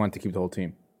wanted to keep the whole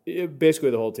team. Basically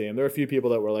the whole team. There were a few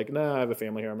people that were like, nah, I have a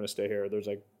family here. I'm going to stay here. There's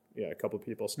like, a couple of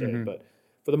people stayed. But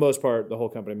for the most part, the whole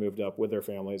company moved up with their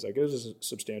families. Like it was a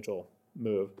substantial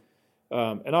move.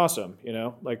 And awesome,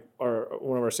 like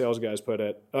one of our sales guys put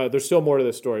it. There's still more to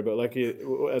this story, but like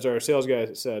as our sales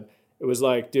guy said, it was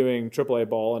like doing AAA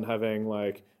ball and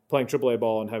playing AAA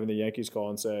ball and having the Yankees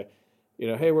call and say,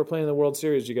 hey, we're playing the World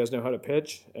Series. Do you guys know how to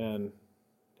pitch? And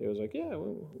he was like, yeah,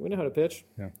 we know how to pitch.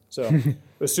 Yeah. So it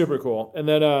was super cool. And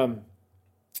then,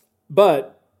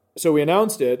 so we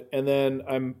announced it, and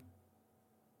then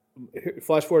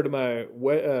fast forward to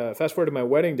my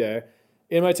wedding day,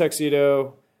 in my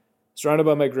tuxedo, surrounded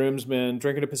by my groomsmen,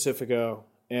 drinking a Pacifico,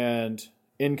 and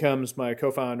in comes my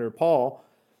co-founder Paul,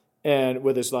 and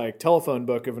with his like telephone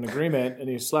book of an agreement, and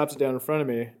he slaps it down in front of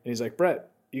me, and he's like, Brett,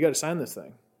 you got to sign this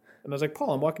thing. And I was like,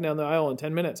 Paul, I'm walking down the aisle in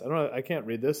 10 minutes. I can't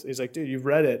read this. He's like, dude, you've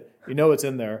read it. You know what's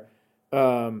in there.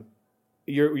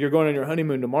 You're going on your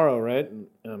honeymoon tomorrow, right? And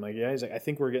I'm like, yeah. He's like, I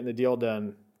think we're getting the deal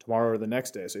done tomorrow or the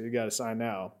next day, so you got to sign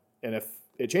now. And if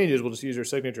it changes, we'll just use your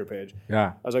signature page.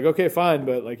 Yeah. I was like, okay, fine,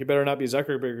 but like you better not be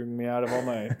Zuckerberging me out of all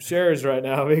my shares right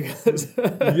now because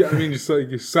yeah, I mean, just like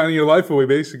you're signing your life away,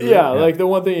 basically. Yeah, like the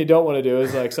one thing you don't want to do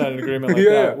is like sign an agreement like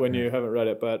that when you haven't read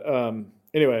it. But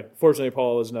anyway, fortunately,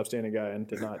 Paul is an upstanding guy and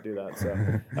did not do that. So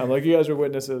I'm like, you guys are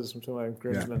witnesses to my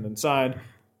groomsmen and signed.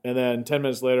 And then 10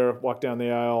 minutes later, walked down the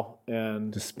aisle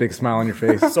and just big smile on your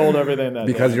face. Sold everything that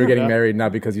because you're getting married,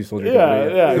 not because you sold your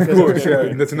company. Yeah, of course.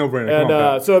 Yeah, that's a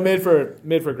no-brainer. And so it made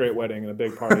for a great wedding and a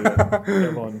big party.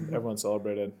 everyone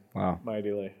celebrated. Wow,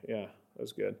 mightily. Yeah, it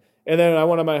was good. And then I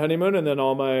went on my honeymoon, and then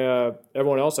all my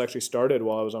everyone else actually started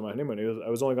while I was on my honeymoon. I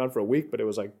was only gone for a week, but it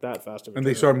was like that fast. And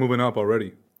they started moving up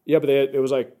already. Yeah, but it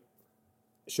was like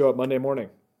show up Monday morning.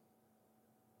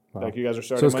 Wow. Like you guys are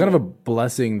starting. So it's kind of a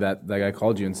blessing that like I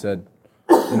called you and said,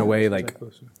 in a way, like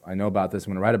I know about this. I'm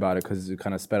going to write about it because it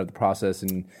kind of sped up the process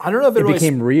and I don't know if it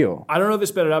became real. I don't know if it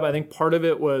sped it up. I think part of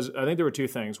it was there were two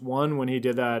things. One, when he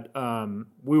did that,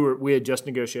 we had just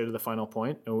negotiated the final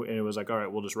point, and it was like, all right,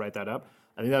 we'll just write that up.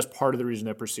 I think that's part of the reason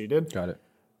that proceeded. Got it.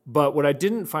 But what I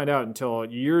didn't find out until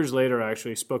years later, I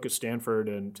actually spoke at Stanford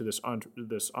and to this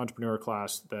entrepreneur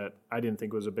class that I didn't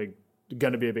think was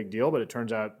going to be a big deal, but it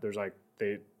turns out there's like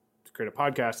they create a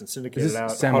podcast and syndicate it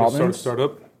out. Sam Altman's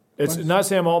startup? It's not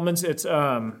Sam Altman's. It's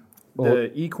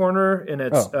the E-Corner, and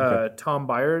it's Tom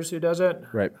Byers who does it.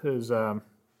 Right. Who's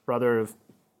brother of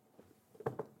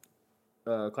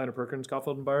Kleiner Perkins,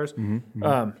 Caulfield and Byers. Mm-hmm.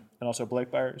 And also Blake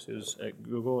Byers, who's at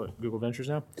Google Ventures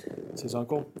now. It's his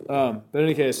uncle. But in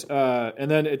any case,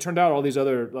 and then it turned out all these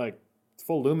other like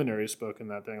full luminaries spoke in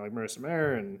that thing, like Marissa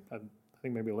Mayer, and I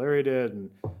think maybe Larry did, and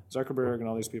Zuckerberg, and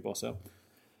all these people. So.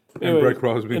 Anyway, and Brett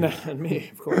Crosby. And me,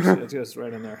 of course. It's just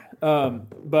right in there.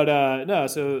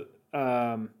 So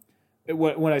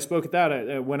when I spoke at that,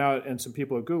 I went out and some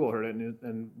people at Google heard it,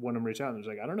 and one of them reached out and was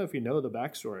like, I don't know if you know the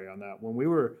backstory on that. When we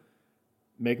were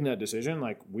making that decision,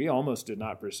 like we almost did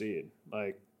not proceed.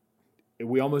 Like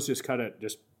we almost just cut it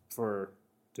just to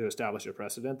establish a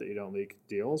precedent that you don't leak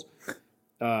deals.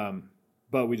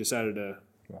 But we decided to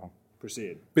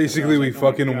proceed. Basically, we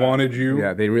fucking wanted you.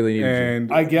 Yeah, they really needed you.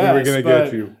 And I guess, we were going to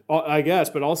get you. I guess,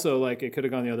 but also like it could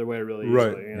have gone the other way really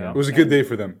easily. Right. You know? It was a good day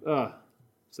for them.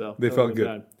 So they felt good.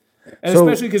 Bad. And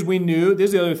especially because we knew, this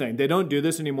is the other thing, they don't do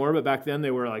this anymore, but back then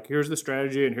they were like, here's the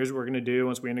strategy and here's what we're going to do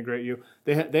once we integrate you.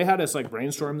 They had us like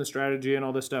brainstorm the strategy and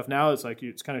all this stuff. Now it's like,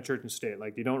 it's kind of church and state.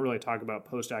 Like you don't really talk about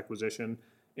post-acquisition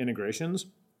integrations.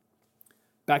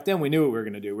 Back then we knew what we were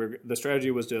going to do. The strategy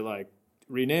was to like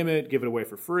rename it, give it away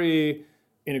for free,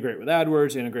 integrate with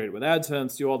AdWords, integrate it with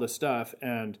AdSense, do all this stuff.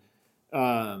 And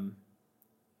so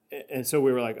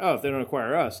we were like, oh, if they don't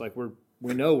acquire us, like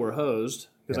we know we're hosed.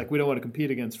 Because like we don't want to compete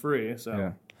against free. So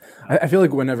yeah. I feel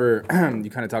like whenever you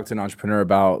kind of talk to an entrepreneur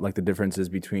about like the differences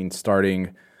between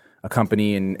starting a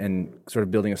company and sort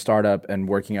of building a startup and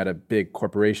working at a big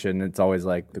corporation, it's always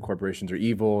like the corporations are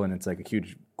evil and it's like a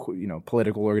huge,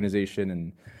 political organization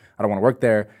and I don't want to work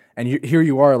there. And here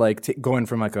you are like going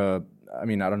from like I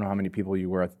don't know how many people you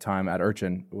were at the time at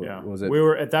Urchin. Yeah. Was it? We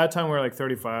were, at that time, we were like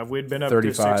 35. We'd been up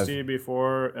 35. to 60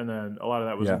 before, and then a lot of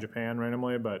that was in Japan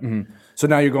randomly. But So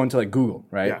now you're going to like Google,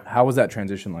 right? Yeah. How was that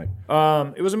transition like?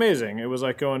 It was amazing. It was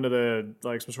like going to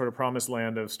some sort of promised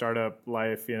land of startup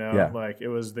life, Yeah. Like it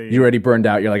was You already burned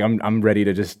out. You're like, I'm ready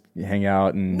to just hang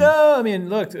out and... No, I mean,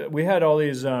 look, we had all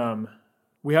these...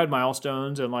 we had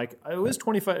milestones, and like it was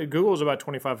 25... Google was about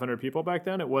 2,500 people back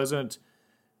then. It wasn't...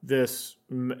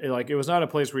 it was not a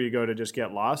place where you go to just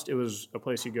get lost. It was a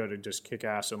place you go to just kick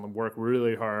ass and work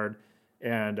really hard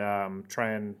and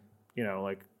try and,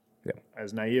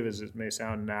 as naive as it may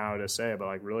sound now to say, but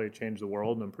like really change the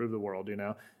world and improve the world,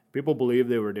 People believed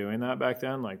they were doing that back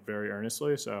then, like very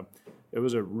earnestly. So it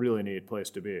was a really neat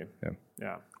place to be.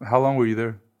 Yeah. How long were you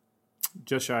there?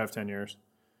 Just shy of 10 years.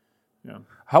 Yeah.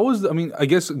 How was, I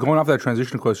guess going off that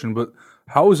transition question, but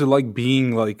how was it like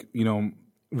being like,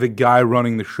 the guy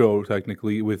running the show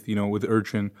technically with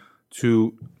Urchin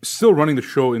to still running the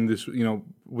show in this,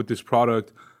 with this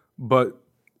product, but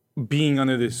being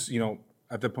under this,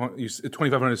 at the point,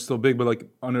 2,500 is still big, but like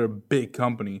under a big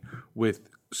company with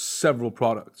several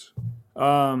products.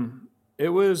 It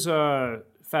was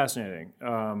fascinating.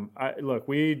 Look,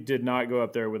 we did not go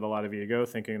up there with a lot of ego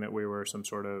thinking that we were some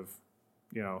sort of,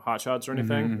 hotshots or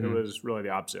anything. It was really the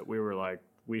opposite.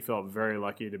 We felt very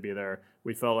lucky to be there.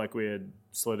 We felt like we had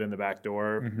slid in the back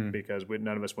door because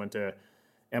none of us went to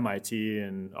MIT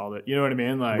and all that. You know what I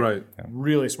mean? Like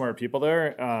really smart people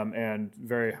there and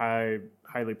very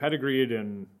highly pedigreed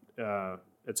and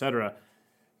et cetera.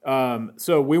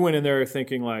 So we went in there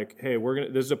thinking like, hey,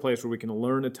 this is a place where we can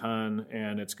learn a ton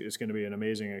and it's going to be an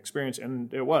amazing experience.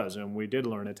 And it was, and we did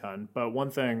learn a ton. But one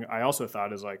thing I also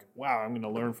thought is like, wow, I'm going to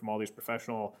learn from all these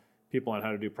professional people on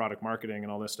how to do product marketing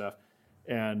and all this stuff.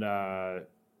 And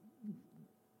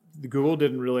Google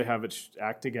didn't really have its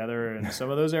act together in some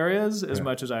of those areas as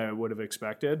much as I would have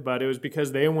expected. But it was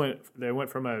because they went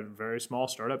from a very small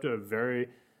startup to a very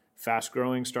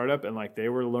fast-growing startup, and like they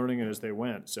were learning as they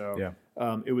went. So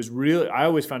it was really, I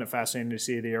always found it fascinating to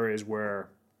see the areas where,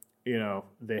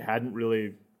 they hadn't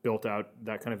really built out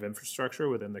that kind of infrastructure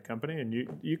within the company. And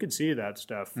you could see that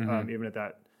stuff even at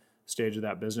that stage of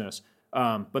that business.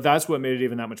 But that's what made it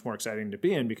even that much more exciting to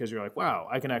be in, because you're like, wow,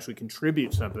 I can actually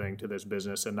contribute something to this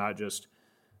business and not just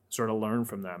sort of learn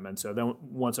from them. And so then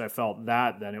once I felt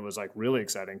that, then it was like really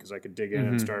exciting because I could dig in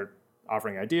and start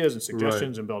offering ideas and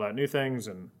suggestions and build out new things.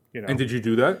 And, And did you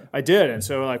do that? I did. And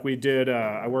so like we did,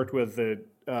 I worked with the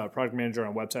product manager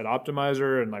on Website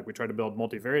Optimizer, and like we tried to build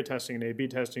multivariate testing and A/B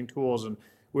testing tools. And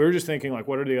we were just thinking like,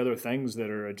 what are the other things that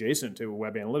are adjacent to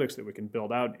web analytics that we can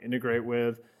build out, integrate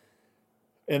with?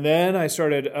 And then I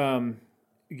started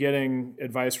getting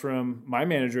advice from my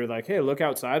manager, like, hey, look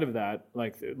outside of that.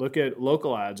 Like, look at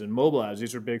local ads and mobile ads.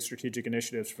 These are big strategic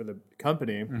initiatives for the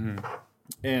company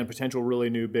and potential really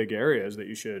new big areas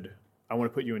that I want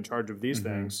to put you in charge of these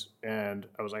things. And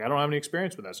I was like, I don't have any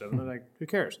experience with that stuff. And they're like, who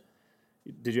cares?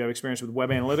 Did you have experience with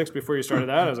web analytics before you started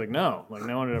that? I was like, no. Like,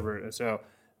 no one had ever. So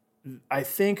I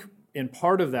think in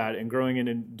part of that and growing in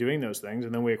and doing those things,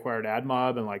 and then we acquired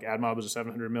AdMob, and like AdMob was a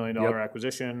 $700 million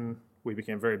acquisition. We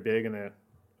became very big in the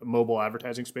mobile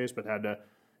advertising space, but had to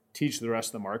teach the rest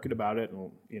of the market about it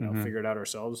and figure it out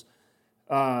ourselves.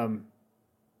 What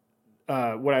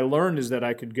I learned is that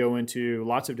I could go into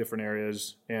lots of different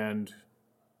areas and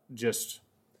just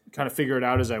kind of figure it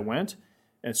out as I went.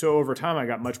 And so over time, I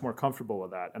got much more comfortable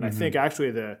with that. And I think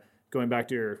actually going back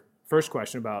to your first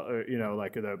question about,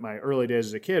 like my early days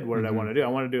as a kid, what did I want to do? I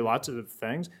want to do lots of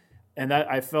things. And that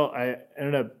I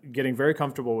ended up getting very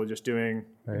comfortable with just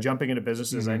jumping into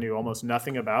businesses I knew almost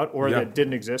nothing about or that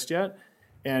didn't exist yet,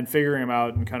 and figuring them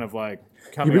out and kind of like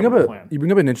coming up with a plan. You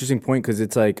bring up an interesting point because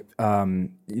it's like,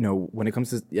 when it comes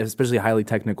to especially highly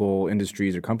technical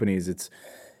industries or companies,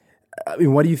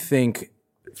 what do you think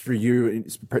for you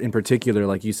in particular?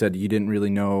 Like you said, you didn't really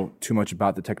know too much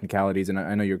about the technicalities, and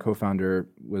I know your co-founder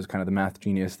was kind of the math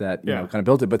genius that kind of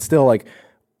built it, but still, like,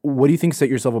 what do you think set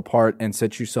yourself apart and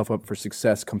set yourself up for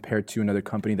success compared to another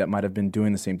company that might have been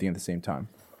doing the same thing at the same time?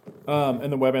 In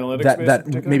the web analytics space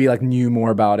that maybe like knew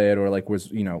more about it or like was,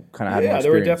 kind of had more experience.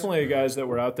 There were definitely guys that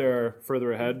were out there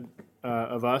further ahead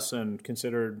of us and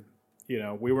considered,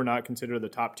 we were not considered the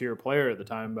top tier player at the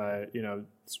time by,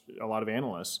 a lot of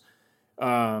analysts.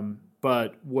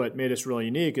 But what made us really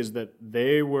unique is that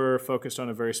they were focused on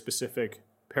a very specific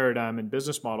paradigm and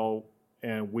business model,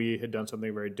 and we had done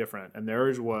something very different. And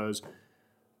theirs was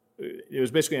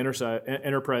basically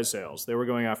enterprise sales. They were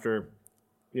going after,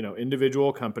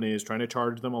 individual companies, trying to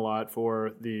charge them a lot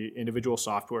for the individual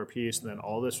software piece, and then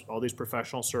all these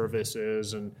professional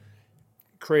services, and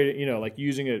creating, like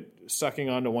using it, sucking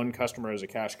onto one customer as a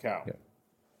cash cow. Yeah.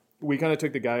 We kind of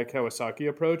took the Guy Kawasaki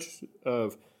approach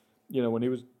of, when he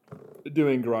was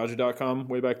doing Garage.com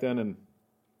way back then and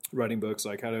writing books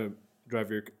like how to drive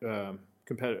your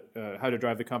how to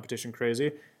drive the competition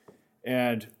crazy.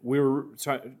 And we were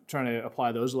trying to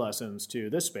apply those lessons to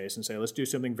this space and say, let's do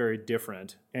something very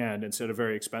different. And instead of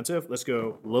very expensive, let's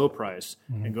go low price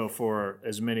and go for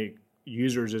as many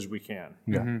users as we can.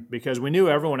 Yeah. Because we knew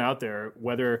everyone out there,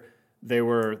 whether they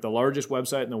were the largest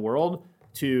website in the world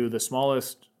to the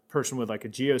smallest person with like a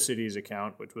GeoCities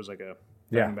account, which was like a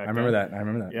I remember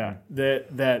that. Yeah,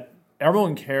 that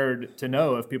everyone cared to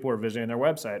know if people were visiting their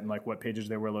website and like what pages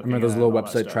they were looking at. Remember those little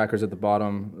website trackers at the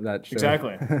bottom that showed.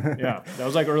 Exactly. Yeah, that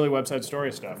was like early website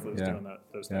story stuff. Was doing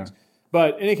those things.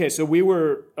 But in any case, so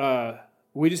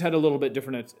we just had a little bit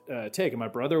different take. And my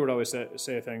brother would always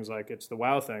say things like, "It's the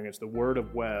wow thing. It's the word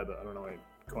of web." I don't know why I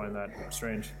coined that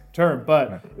strange term,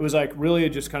 but it was like really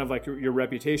just kind of like your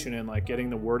reputation and like getting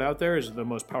the word out there is the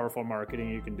most powerful marketing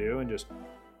you can do, and just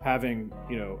having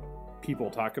people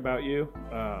talk about you.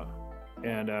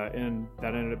 And that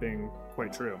ended up being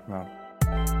quite true. Wow.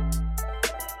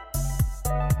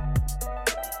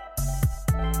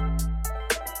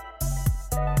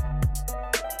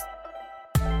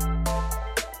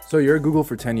 So you're at Google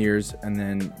for 10 years, and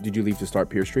then did you leave to start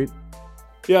PeerStreet?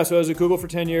 Yeah, so I was at Google for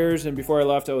 10 years, and before I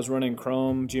left, I was running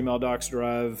Chrome, Gmail, Docs,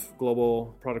 Drive,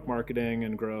 global product marketing,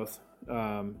 and growth.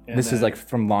 And this is like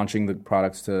from launching the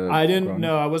products to... I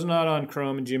was not on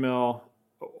Chrome and Gmail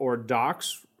or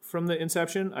Docs from the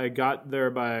inception. I got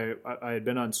there I had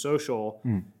been on social,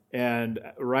 and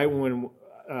right when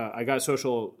I got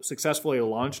social successfully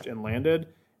launched and landed,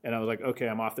 and I was like, okay,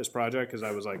 I'm off this project because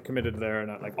I was like committed there,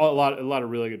 and like a lot of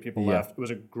really good people left. It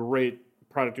was a great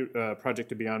project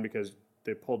to be on because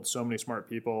they pulled so many smart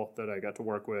people that I got to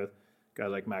work with,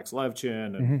 guys like Max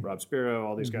Levchin and Rob Spiro,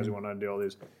 all these guys who went on to do all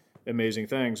these amazing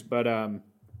things. But and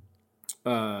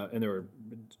there were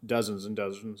dozens and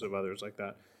dozens of others like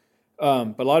that.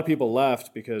 But a lot of people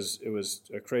left because it was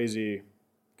a crazy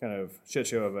kind of shit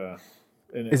show of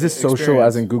Is this social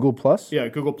as in Google Plus? Yeah,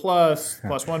 Google Plus,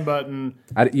 plus one button.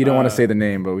 You don't want to say the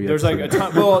name, but there's like a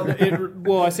ton.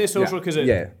 Well, I say social because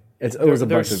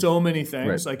there's so many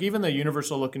things. Right. Like even the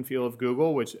universal look and feel of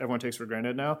Google, which everyone takes for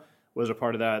granted now, was a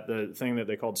part of that. The thing that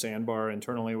they called Sandbar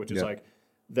internally, which is like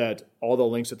that all the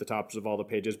links at the tops of all the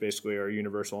pages basically are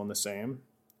universal and the same.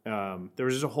 There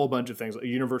was just a whole bunch of things. A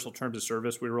universal terms of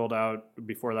service we rolled out.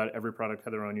 Before that, every product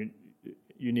had their own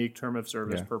unique term of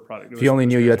service per product. If you only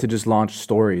knew you had to just launch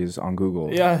stories on Google,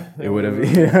 it would have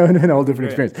been a whole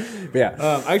different experience. But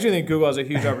yeah, I actually think Google has a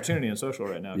huge opportunity in social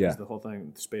right now because the whole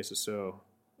thing, the space is so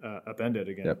upended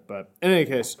again. Yep. But in any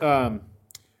case, and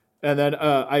then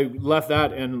I left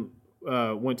that and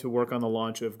went to work on the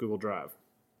launch of Google Drive,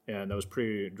 and that was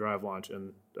pre-Drive launch,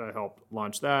 and I helped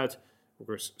launch that. Of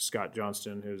course, Scott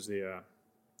Johnston, who's the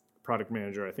product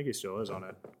manager, I think he still is on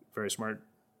it. Very smart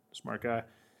guy.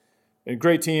 And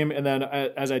great team. And then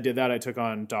as I did that, I took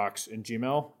on Docs and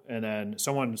Gmail. And then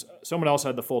someone else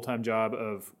had the full-time job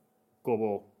of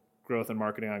global growth and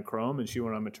marketing on Chrome, and she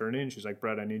went on maternity. And she's like,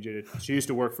 "Brett, I need you to." She used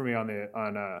to work for me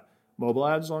on mobile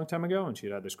ads a long time ago, and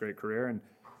she had this great career. And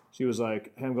she was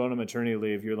like, "Hey, I'm going on maternity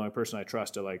leave. You're the only person I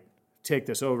trust to like take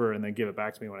this over and then give it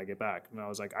back to me when I get back." And I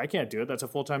was like, "I can't do it. That's a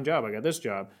full-time job. I got this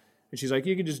job." And she's like,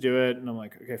 "You can just do it." And I'm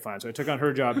like, "Okay, fine." So I took on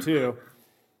her job too.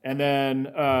 And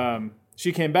then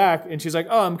she came back and she's like,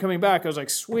 "Oh, I'm coming back." I was like,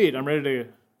 "Sweet. I'm ready to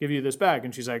give you this back.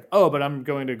 And she's like, oh, but I'm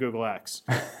going to Google X.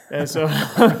 And so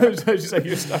she's like,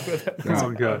 you're stuck with it.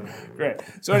 Oh, God. Great.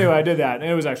 So anyway, I did that. And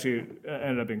it was actually,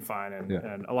 ended up being fine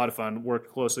and a lot of fun.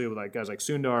 Worked closely with like guys like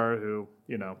Sundar, who,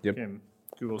 became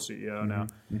Google CEO now,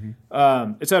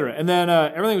 et cetera. And then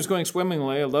everything was going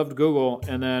swimmingly. I loved Google.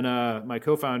 And then my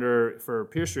co-founder for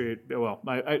PeerStreet,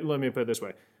 let me put it this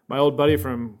way. My old buddy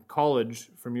from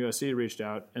college, from USC, reached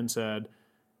out and said,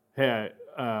 hey,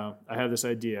 I have this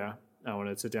idea. I want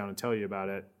to sit down and tell you about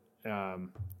it.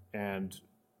 And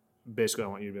basically, I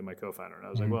want you to be my co-founder. And I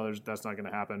was like, well, that's not going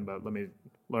to happen, but let me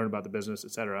learn about the business,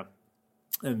 et cetera.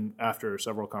 And after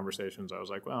several conversations, I was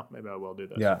like, well, maybe I will do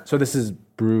this. Yeah. So this is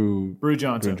Brew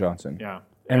Johnson. Yeah.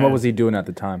 And what was he doing at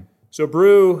the time? So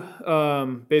Brew,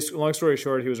 basically, long story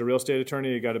short, he was a real estate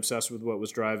attorney. He got obsessed with what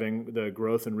was driving the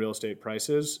growth in real estate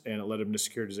prices, and it led him to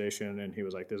securitization. And he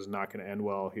was like, this is not going to end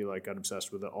well. He got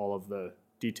obsessed with all of the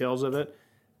details of it.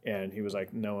 And he was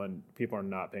like, people are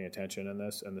not paying attention in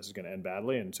this, and this is going to end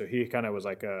badly. And so he kind of was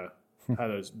like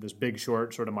had this Big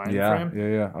Short sort of mind frame.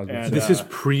 Yeah. And, this is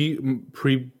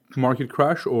pre-market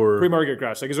crash or? Pre-market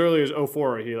crash. Like as early as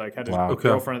 2004, he had his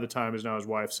girlfriend at the time, who's now his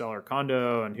wife, sell her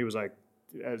condo. And he was like,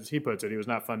 as he puts it, he was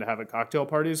not fun to have at cocktail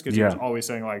parties because he was always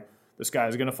saying like, the sky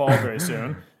is going to fall very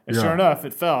soon. And sure enough,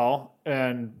 it fell.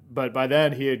 But by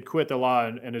then he had quit the law,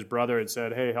 and his brother had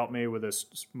said, hey, help me with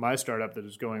my startup that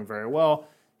is going very well.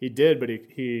 He did, but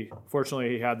fortunately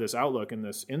he had this outlook and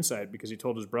this insight because he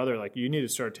told his brother, like, you need to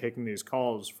start taking these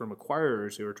calls from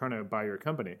acquirers who are trying to buy your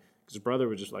company. Because his brother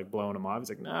was just like blowing him off. He's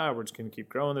like, nah, we're just going to keep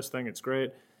growing this thing. It's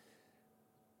great.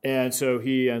 And so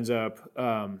he ends up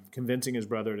convincing his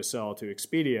brother to sell to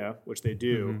Expedia, which they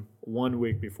do 1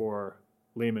 week before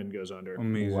Lehman goes under.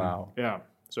 Amazing. Wow. Yeah.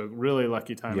 So really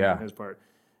lucky timing on his part.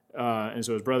 And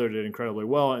so his brother did incredibly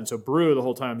well. And so Brew the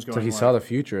whole time is going. So he saw the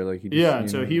future, like he. Just, and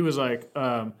so he was like,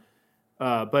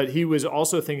 but he was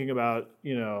also thinking about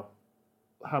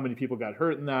how many people got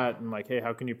hurt in that, and like, hey,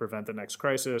 how can you prevent the next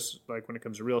crisis? Like when it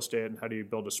comes to real estate, and how do you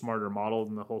build a smarter model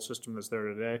than the whole system that's there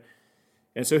today?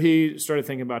 And so he started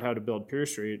thinking about how to build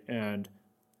PeerStreet, and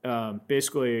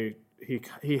basically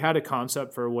he had a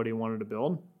concept for what he wanted to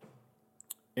build,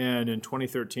 and in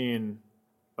 2013.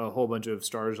 A whole bunch of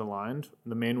stars aligned.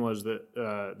 The main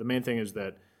thing is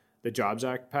that the Jobs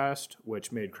Act passed,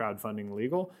 which made crowdfunding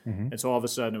legal, and so all of a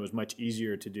sudden it was much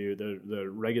easier to do. The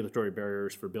regulatory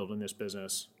barriers for building this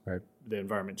business, the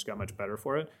environment just got much better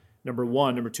for it. Number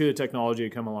one, number two, the technology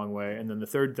had come a long way, and then the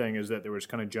third thing is that there was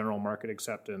kind of general market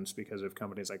acceptance because of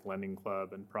companies like Lending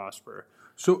Club and Prosper.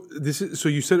 So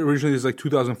you said originally this is like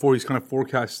 2004. He's kind of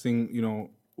forecasting,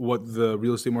 what the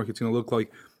real estate market's going to look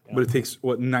like. But it takes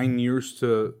 9 years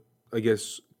to, I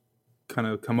guess, kind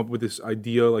of come up with this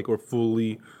idea, like, or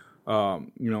fully, or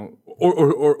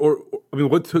I mean,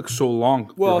 what took so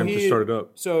long for him to start it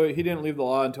up? So he didn't leave the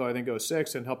law until I think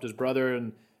 2006, and helped his brother,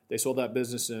 and they sold that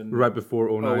business in right before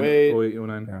 08,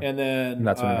 09. Yeah. And then and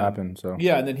that's when it happened. So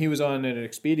and then he was on an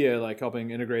Expedia, like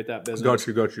helping integrate that business.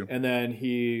 Got you. And then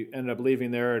he ended up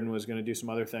leaving there and was going to do some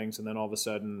other things, and then all of a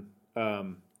sudden,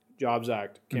 Jobs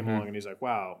Act came along, and he's like,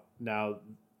 wow, now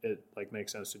it like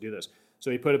makes sense to do this. So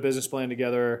he put a business plan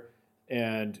together,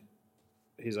 and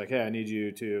he's like, hey, I need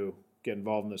you to get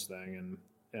involved in this thing.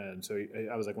 And so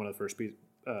I was like one of the first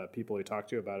people he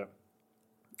talked to about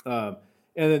it.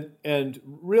 And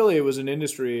really it was an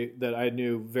industry that I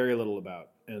knew very little about.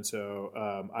 And so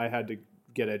I had to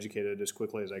get educated as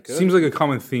quickly as I could. Seems like a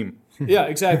common theme. Yeah,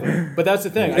 exactly. But that's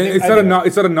the thing. It's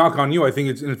not a knock on you. I think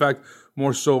it's in fact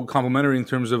more so complimentary in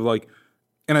terms of like,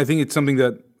 and I think it's something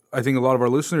that I think a lot of our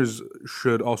listeners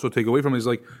should also take away from is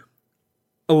like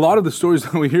a lot of the stories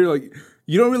that we hear, like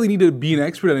you don't really need to be an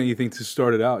expert at anything to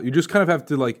start it out. You just kind of have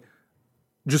to like,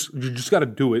 you just got to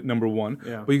do it, number one.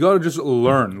 Yeah. But you got to just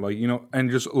learn, like,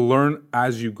 and just learn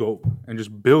as you go and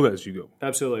just build as you go.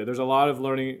 Absolutely. There's a lot of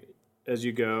learning as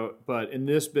you go. But in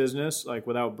this business, like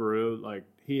without Brew, like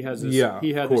he had this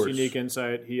unique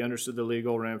insight. He understood the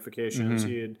legal ramifications.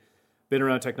 He had been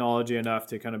around technology enough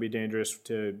to kind of be dangerous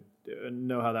to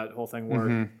know how that whole thing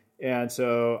worked. And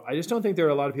so I just don't think there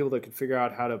are a lot of people that could figure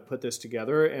out how to put this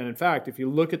together. And in fact, if you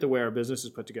look at the way our business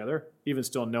is put together, even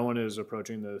still, no one is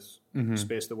approaching this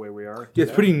space the way we are. Yeah,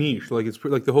 it's pretty niche. Like it's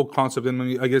like the whole concept.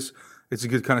 And I guess it's a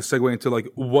good kind of segue into like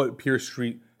what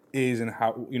PeerStreet is and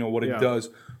how, what it does.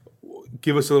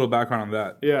 Give us a little background on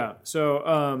that. Yeah.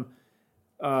 So,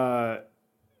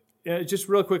 just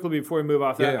real quickly before we move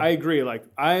off that, I agree. Like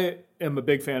I am a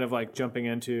big fan of like jumping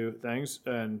into things,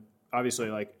 and obviously,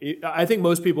 like, I think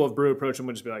most people if Brew approach them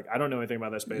would just be like, I don't know anything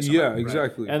about that space. Yeah,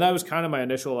 exactly. And that was kind of my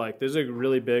initial, like, this is a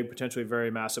really big, potentially very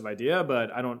massive idea,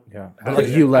 but I don't. Yeah, but like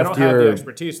you left your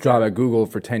expertise job at Google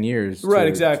for 10 years, right?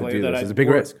 Exactly. To do that this. It's a big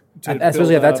risk,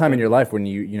 especially at that time in your life when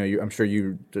you I'm sure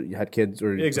you had kids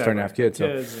or starting to have kids.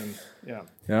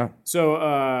 Yeah.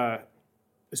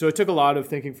 So it took a lot of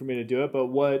thinking for me to do it,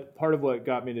 but part of what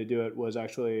got me to do it was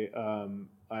actually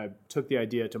I took the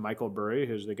idea to Michael Burry,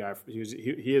 who's the guy.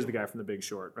 He is the guy from The Big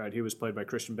Short, right? He was played by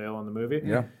Christian Bale in the movie.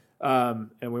 Yeah.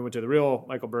 And we went to the real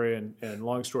Michael Burry, and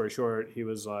long story short, he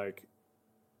was like,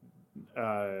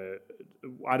 I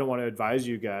don't want to advise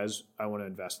you guys. I want to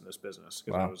invest in this business.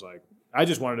 Because I was like, I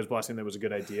just wanted his blessing that it was a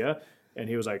good idea. And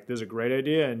he was like, this is a great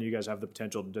idea, and you guys have the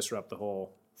potential to disrupt the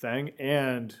whole thing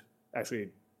and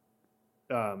actually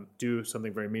do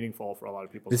something very meaningful for a lot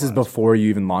of people. This is before you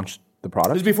even launched the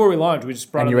product? This is before we launched. We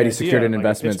just brought and you already secured an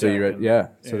investment, so there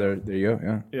you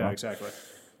go. Yeah, exactly.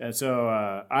 And so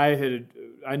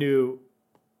I knew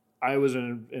I was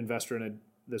an investor in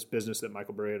this business that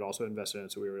Michael Burry had also invested in,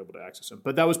 so we were able to access him.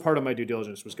 But that was part of my due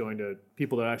diligence, was going to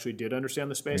people that actually did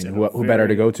understand the space. And who better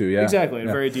to go to, Exactly, at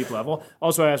a very deep level.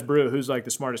 Also, I asked Brew, who's like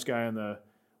the smartest guy in the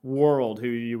world who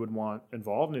you would want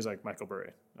involved, and he's like, Michael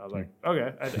Burry. I was like,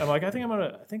 okay. I'm like, I think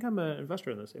I'm an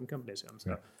investor in the same company as him.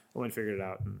 So I went and figured it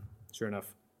out, and sure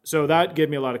enough. So that gave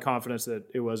me a lot of confidence that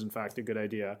it was in fact a good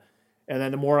idea. And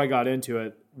then the more I got into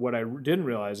it, what I didn't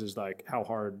realize is like how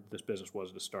hard this business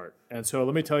was to start. And so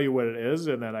let me tell you what it is,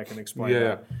 and then I can explain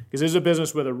that. Because it's a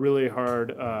business with a really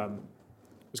hard,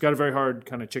 it's got a very hard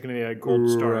kind of chicken and the egg cold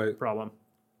start problem.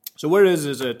 So what it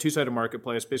is a two-sided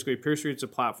marketplace. Basically, PeerStreet's a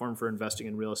platform for investing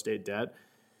in real estate debt.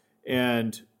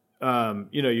 And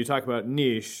you talk about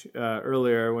niche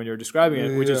earlier when you were describing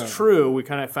it, which is true. We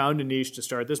kind of found a niche to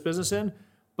start this business in,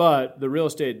 but the real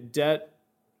estate debt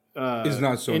is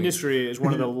not so industry is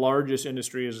one of the largest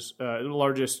industries, the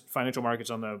largest financial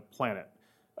markets on the planet.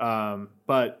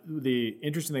 But the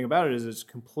interesting thing about it is it's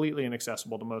completely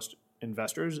inaccessible to most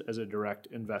investors as a direct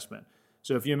investment.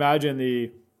 So if you imagine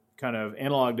the kind of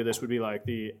analog to this would be like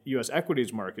the U.S.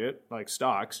 equities market, like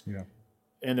stocks. Yeah.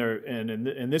 And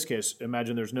in this case,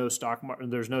 imagine there's no stock market.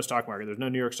 There's no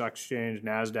New York Stock Exchange,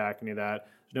 NASDAQ, any of that.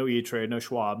 There's no E-Trade, no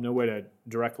Schwab, no way to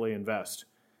directly invest.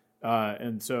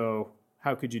 And so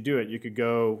how could you do it? You could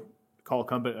go call a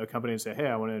company and say, hey,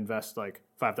 I want to invest like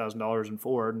 $5,000 in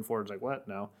Ford. And Ford's like, what?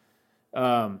 No.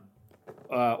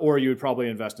 Or you would probably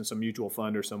invest in some mutual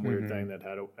fund or some weird thing that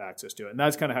had access to it. And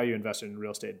that's kind of how you invest in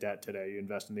real estate debt today. You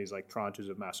invest in these like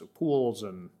tranches of massive pools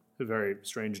and very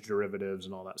strange derivatives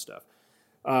and all that stuff.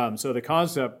 So the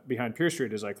concept behind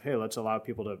PeerStreet is like, hey, let's allow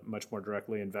people to much more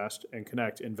directly invest and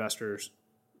connect investors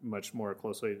much more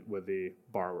closely with the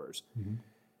borrowers. Mm-hmm.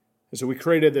 And so we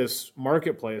created this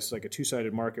marketplace, like a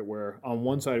two-sided market, where on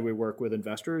one side we work with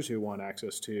investors who want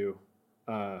access to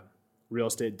real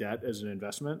estate debt as an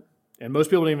investment. And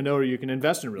most people don't even know you can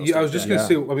invest in real estate. Yeah, I was just going to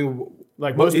say, I mean,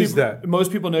 like what is that?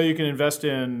 Most people know you can invest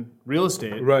in real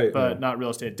estate, but not real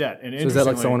estate debt. And so is that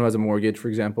like someone who has a mortgage, for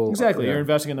example? Exactly. You're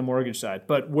investing in the mortgage side.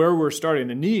 But where we're starting,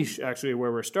 the niche actually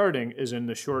where we're starting is in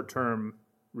the short-term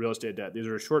real estate debt. These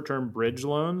are short-term bridge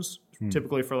loans,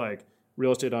 typically for like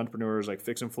real estate entrepreneurs, like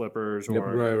fix and flippers,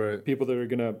 or people that are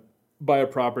going to buy a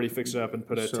property, fix it up, and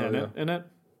put a tenant in it.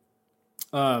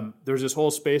 There's this whole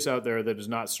space out there that is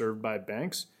not served by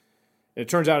banks. It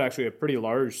turns out actually a pretty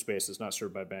large space that's not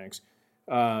served by banks.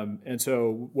 And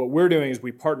so what we're doing is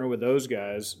we partner with those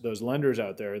guys, those lenders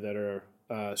out there that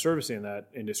are servicing that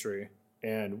industry,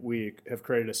 and we have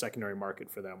created a secondary market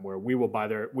for them where we will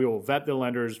vet the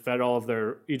lenders, vet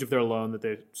each of their loan that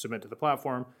they submit to the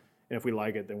platform, and if we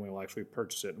like it, then we'll actually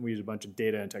purchase it. And we use a bunch of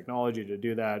data and technology to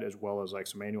do that, as well as like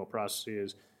some manual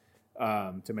processes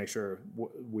to make sure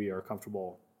we are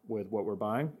comfortable with what we're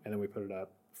buying, and then we put it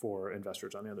up for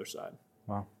investors on the other side.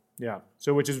 Wow. Yeah.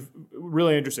 So which is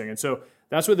really interesting. And so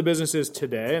that's what the business is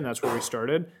today, and that's where we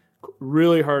started.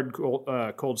 Really hard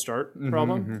cold start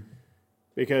problem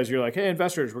because you're like, hey,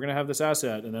 investors, we're going to have this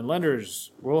asset, and then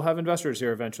lenders, we'll have investors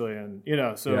here eventually. And,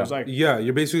 so it's like... Yeah,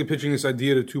 you're basically pitching this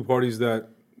idea to two parties that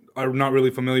are not really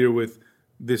familiar with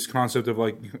this concept of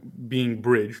like being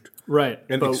bridged. Right.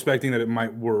 And expecting that it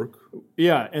might work.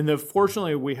 Yeah. And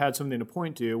fortunately, we had something to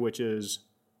point to, which is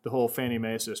the whole Fannie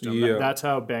Mae system. Yeah. That's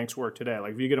how banks work today.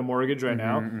 Like if you get a mortgage right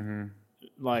now,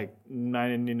 like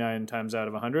 99 times out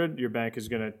of 100, your bank is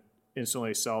going to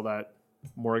instantly sell that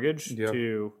mortgage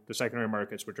to the secondary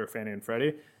markets, which are Fannie and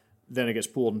Freddie. Then it gets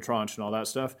pooled and tranched and all that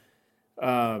stuff.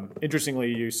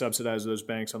 Interestingly, you subsidize those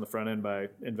banks on the front end by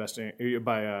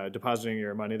depositing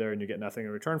your money there, and you get nothing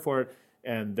in return for it.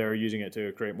 And they're using it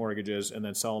to create mortgages and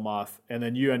then sell them off. And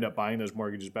then you end up buying those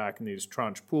mortgages back in these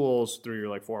tranche pools through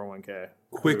your 401k.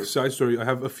 Quick side story. I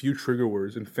have a few trigger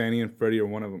words, and Fannie and Freddie are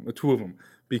one of them, two of them,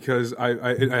 because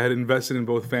I had invested in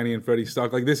both Fannie and Freddie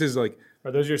stock. This is Are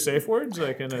those your safe words,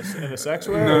 in a sex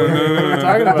way? No. What are you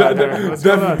talking about there?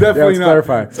 Definitely not.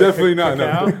 Clarify. Definitely not.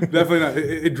 No, definitely not.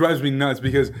 It drives me nuts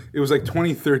because it was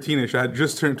 2013ish. I had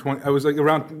just turned 20. I was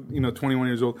around 21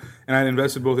 years old, and I had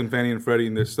invested both in Fannie and Freddie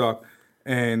in their stock.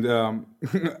 And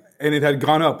it had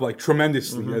gone up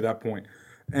tremendously at that point.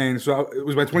 And so it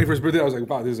was my 21st birthday. I was like,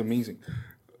 wow, this is amazing.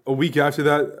 A week after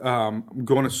that, I'm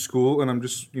going to school, and I'm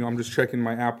just checking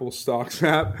my Apple Stocks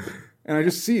app, and I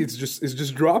just see it's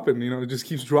just dropping. It just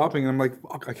keeps dropping, and I'm like,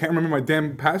 fuck, I can't remember my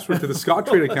damn password to the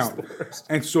Scottrade account.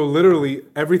 And so literally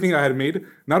everything I had made,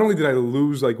 not only did I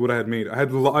lose what I had made,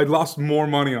 I'd lost more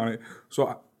money on it.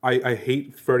 So I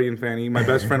hate Freddie and Fannie. My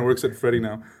best friend works at Freddie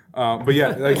now. But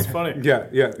yeah, it's funny. Yeah,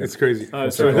 it's crazy.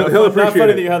 So he'll appreciate not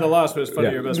funny it. that you had the loss, but it's funny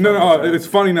your best friend. No, it's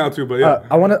funny now too. But yeah,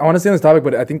 I want to stay on this topic,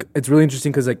 but I think it's really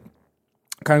interesting because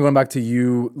kind of going back to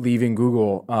you leaving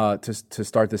Google to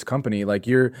start this company,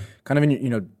 you're kind of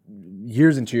in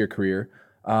years into your career,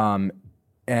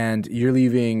 and you're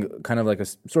leaving kind of a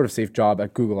sort of safe job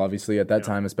at Google, obviously at that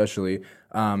time especially,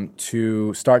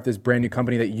 to start this brand new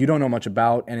company that you don't know much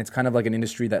about, and it's kind of an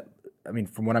industry that,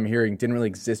 from what I'm hearing, didn't really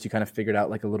exist. You kind of figured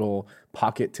out a little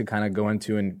pocket to kind of go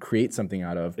into and create something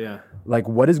out of. Yeah.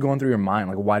 What is going through your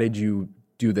mind? Why did you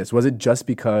do this? Was it just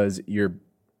because your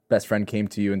best friend came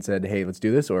to you and said, "Hey, let's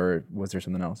do this," or was there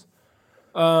something else?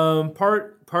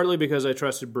 Partly because I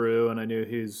trusted Brew, and I knew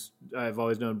I've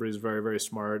always known Brew's very, very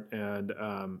smart, and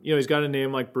he's got a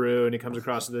name like Brew, and he comes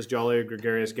across as this jolly,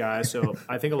 gregarious guy. So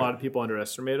I think a lot of people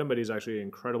underestimate him, but he's actually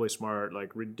incredibly smart,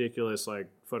 ridiculous,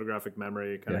 photographic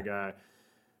memory kind of guy.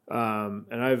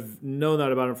 And I've known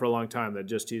that about him for a long time. That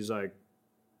just he's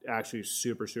actually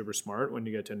super, super smart when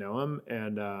you get to know him,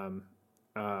 and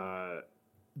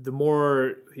the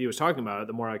more he was talking about it,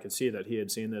 the more I could see that he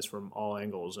had seen this from all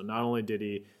angles. And not only did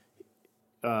he,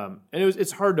 and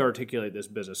it's hard to articulate this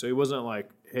business. So he wasn't like,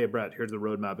 "Hey, Brett, here's the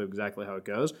roadmap of exactly how it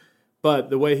goes." But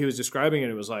the way he was describing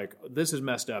it was this is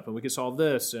messed up, and we could solve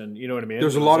this, and you know what I mean?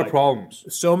 There's a lot of problems.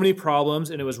 So many problems,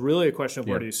 and it was really a question of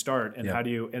where do you start, and how do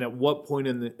you, and at what point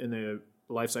in the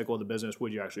life cycle of the business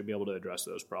would you actually be able to address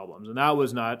those problems? And that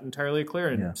was not entirely clear,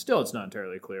 and still it's not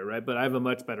entirely clear, right? But I have a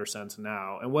much better sense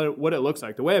now. And what it looks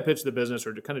like, the way I pitch the business,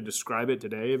 or to kind of describe it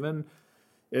today even,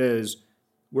 is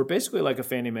we're basically like a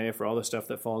Fannie Mae for all the stuff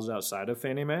that falls outside of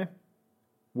Fannie Mae,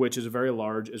 which is about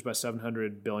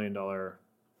 $700 billion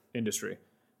industry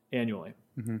annually.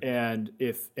 Mm-hmm.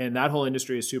 And that whole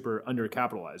industry is super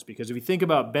undercapitalized, because if you think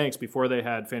about banks before they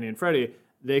had Fannie and Freddie,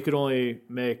 they could only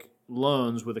make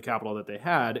loans with the capital that they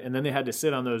had, and then they had to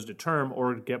sit on those to term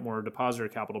or get more depositor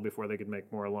capital before they could make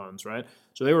more loans, right?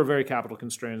 So they were very capital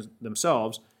constrained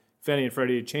themselves. Fannie and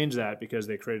Freddie changed that because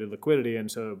they created liquidity, and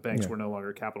so banks were no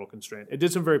longer capital constrained. It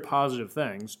did some very positive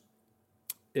things.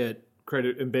 It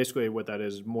created, and basically what that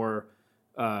is, more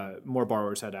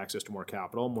borrowers had access to more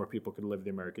capital, more people could live the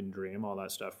American dream, all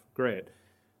that stuff. Great.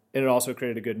 And it also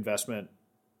created a good investment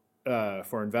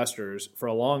for investors for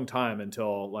a long time,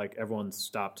 until everyone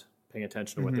stopped paying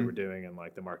attention to what they were doing, and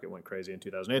the market went crazy, and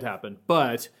 2008 happened.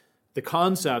 But a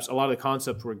lot of the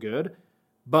concepts were good.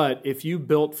 But if you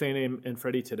built Fannie and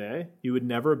Freddie today, you would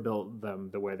never build them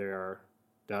the way they are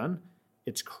done.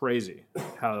 It's crazy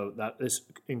how that is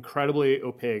incredibly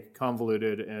opaque,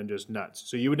 convoluted, and just nuts.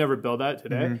 So you would never build that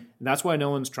today. And that's why no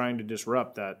one's trying to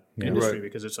disrupt that industry,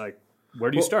 because it's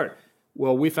where do you start?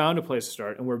 Well, we found a place to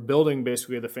start, and we're building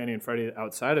basically the Fannie and Freddie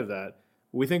outside of that.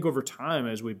 We think over time,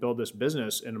 as we build this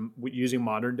business and using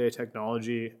modern day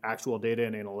technology, actual data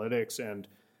and analytics, and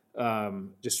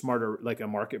just smarter, a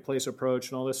marketplace approach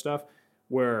and all this stuff,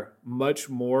 where much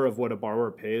more of what a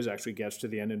borrower pays actually gets to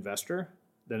the end investor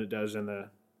than it does in the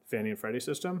Fannie and Freddie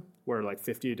system, where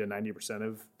 50 to 90%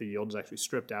 of the yield is actually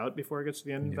stripped out before it gets to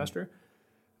the end investor.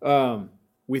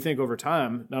 We think over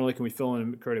time, not only can we fill in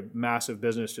and create a massive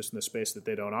business just in the space that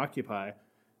they don't occupy,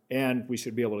 and we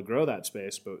should be able to grow that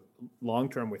space, but long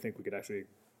term, we think we could actually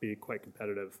be quite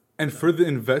competitive. And for the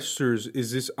investors,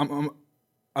 is this? I'm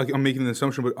making an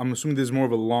assumption, but I'm assuming this is more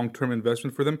of a long-term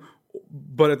investment for them.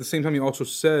 But at the same time, you also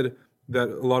said that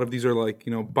a lot of these are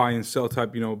buy and sell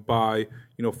type, buy,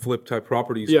 flip type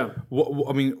properties. Yeah.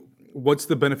 What's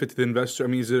the benefit to the investor?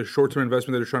 Is it a short-term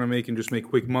investment that they're trying to make and just make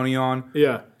quick money on?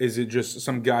 Yeah. Is it just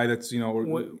some guy that's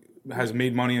has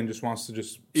made money and just wants to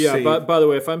just save? By the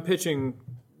way, if I'm pitching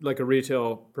like a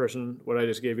retail person, what I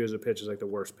just gave you as a pitch is like the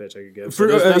worst pitch I could give. For,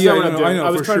 So that's yeah, not what I'm doing. I know, I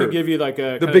was for trying sure. to give you like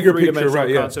a The kind bigger of three-dimensional picture, right,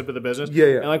 yeah. concept of the business. Yeah,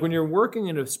 yeah. And like when you're working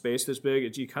in a space this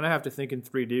big, you kind of have to think in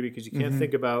 3D because you Mm-hmm. can't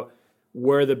think about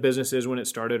where the business is when it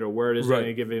started or where it is Right. at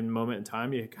any given moment in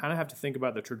time. You kind of have to think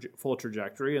about the full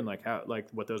trajectory and like how, like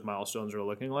what those milestones are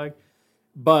looking like.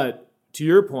 But to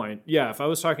your point, yeah, if I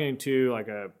was talking to like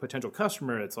a potential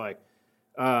customer, it's like,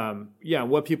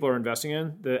 what people are investing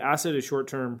in. The asset is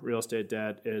short-term real estate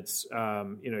debt. It's,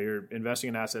 you're investing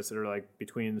in assets that are like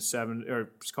between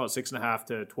 6.5%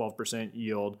 to 12%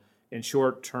 yield in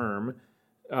short term.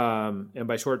 And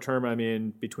by short term, I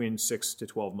mean between 6 to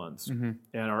 12 months. And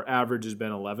our average has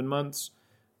been 11 months.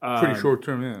 Pretty short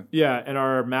term, yeah. Yeah, and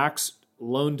our max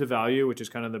loan to value, which is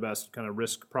kind of the best kind of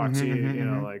risk proxy,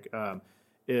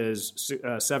 is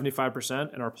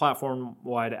 75%, and our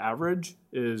platform-wide average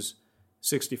is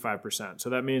 65%.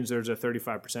 So that means there's a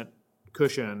 35%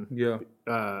 cushion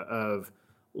of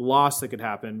loss that could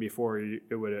happen before it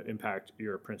would impact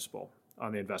your principal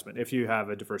on the investment if you have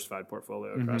a diversified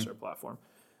portfolio across our platform.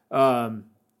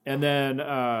 And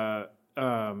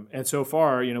so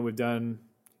far, we've done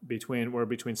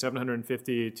between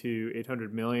 750 to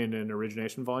 800 million in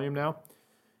origination volume now.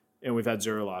 And we've had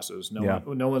zero losses. No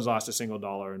one's lost a single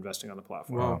dollar investing on the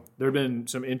platform. Wow. There have been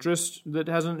some interest that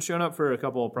hasn't shown up for a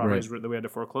couple of properties that we had to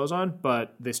foreclose on,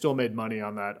 but they still made money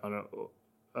on that on an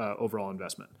overall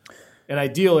investment. And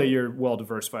ideally, you're well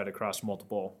diversified across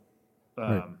multiple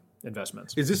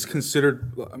investments. Is this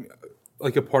considered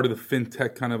like a part of the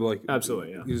fintech kind of like?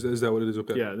 Absolutely, yeah. Is that what it is?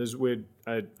 Okay. Yeah,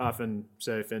 I often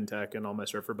say fintech, and all my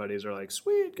surfer buddies are like,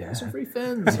 "Sweet, get me some free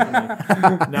fins."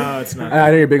 Like, no, it's not. I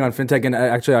know you're big on fintech, and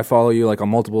actually, I follow you like on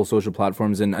multiple social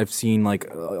platforms, and I've seen like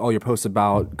all your posts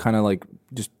about kind of like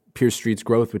just PeerStreet's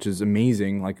growth, which is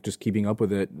amazing. Like just keeping up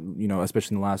with it,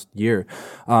 especially in the last year.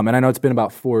 And I know it's been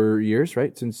about 4 years,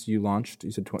 right, since you launched. You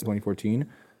said 2014.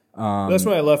 That's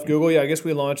when I left Google. Yeah, I guess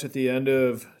we launched at the end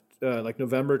of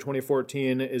November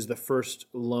 2014 is the first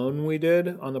loan we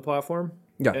did on the platform.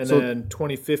 Yeah, and then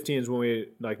 2015 is when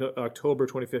October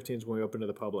 2015 is when we opened to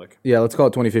the public. Yeah, let's call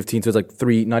it 2015. So it's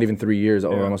like not even 3 years,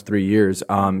 or almost 3 years.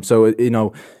 So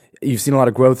you've seen a lot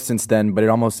of growth since then, but it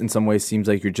almost in some ways seems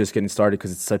like you're just getting started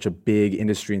because it's such a big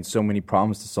industry and so many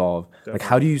problems to solve. Definitely. Like,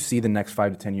 how do you see the next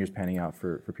 5 to 10 years panning out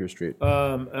for PeerStreet?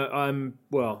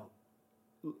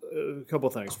 A couple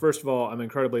of things. First of all, I'm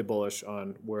incredibly bullish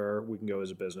on where we can go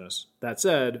as a business. That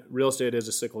said, real estate is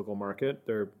a cyclical market.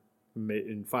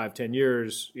 In 5-10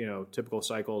 years, typical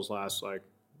cycles last like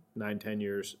 9-10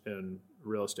 years in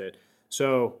real estate.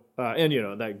 So,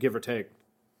 that give or take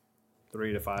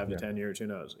 3 to 5 to 10 years, who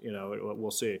knows? We'll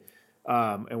see.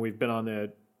 And we've been on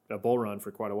a bull run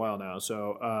for quite a while now.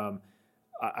 So,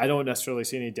 I don't necessarily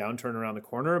see any downturn around the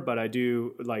corner, but I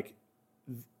do like.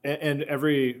 And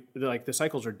the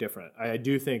cycles are different. I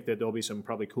do think that there'll be some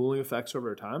probably cooling effects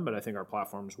over time, but I think our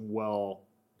platform's well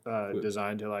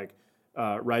designed to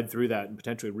ride through that and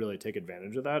potentially really take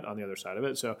advantage of that on the other side of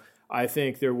it. So I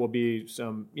think there will be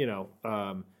some,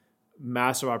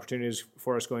 massive opportunities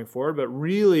for us going forward. But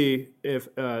really,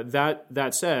 if that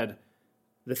said,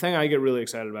 the thing I get really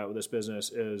excited about with this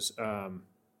business is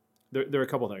there are a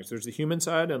couple of things. There's the human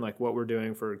side and like what we're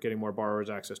doing for getting more borrowers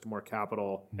access to more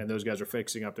capital, and those guys are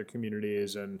fixing up their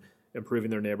communities and improving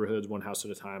their neighborhoods one house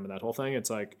at a time, and that whole thing. It's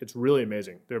really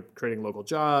amazing. They're creating local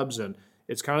jobs, and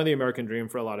it's kind of the American dream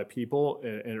for a lot of people,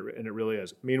 and it really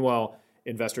is. Meanwhile,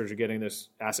 investors are getting this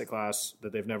asset class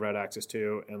that they've never had access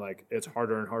to, and like it's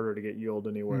harder and harder to get yield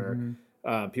anywhere.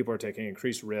 People are taking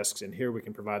increased risks, and here we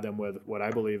can provide them with what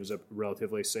I believe is a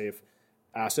relatively safe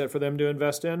asset for them to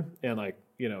invest in. And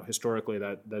historically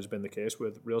that's been the case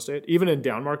with real estate. Even in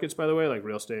down markets, by the way, like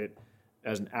real estate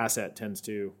as an asset tends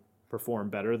to perform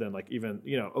better than even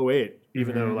 2008,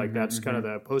 even though that's kind of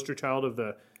the poster child of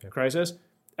the crisis.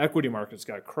 Equity markets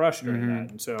got crushed during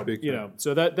that. And so,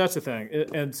 so that's the thing.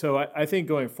 And so I think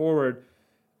going forward,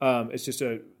 it's just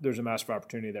there's a massive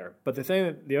opportunity there. But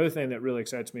the other thing that really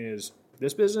excites me is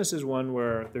this business is one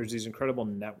where there's these incredible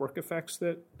network effects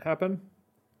that happen.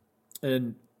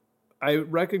 And I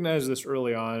recognized this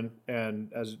early on,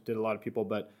 and as did a lot of people,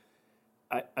 but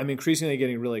I'm increasingly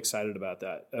getting really excited about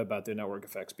the network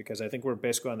effects, because I think we're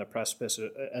basically on the precipice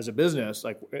as a business,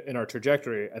 like in our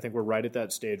trajectory. I think we're right at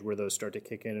that stage where those start to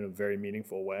kick in a very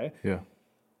meaningful way. Yeah.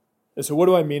 And so what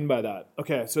do I mean by that?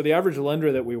 Okay, so the average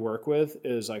lender that we work with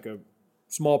is like a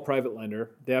small private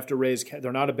lender. They have to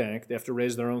they're not a bank. They have to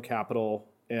raise their own capital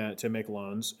to make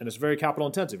loans, and it's very capital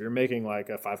intensive. You're making like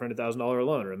a $500,000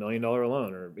 loan or $1 million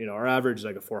loan, or our average is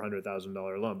like a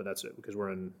 $400,000 loan, but that's it because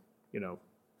we're in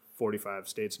 45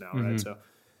 states now, right? So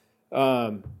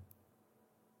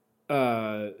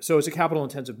so it's a capital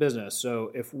intensive business.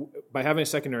 So by having a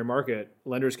secondary market,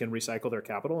 lenders can recycle their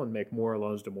capital and make more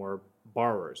loans to more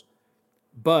borrowers.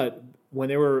 But when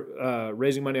they were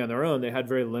raising money on their own, they had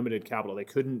very limited capital.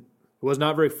 It was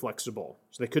not very flexible.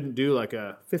 So they couldn't do like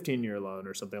a 15-year loan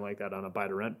or something like that on a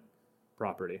buy-to-rent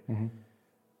property. Mm-hmm.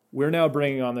 We're now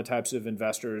bringing on the types of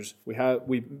investors.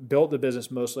 We built the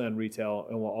business mostly on retail,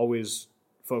 and we'll always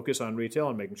focus on retail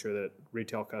and making sure that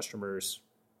retail customers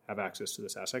have access to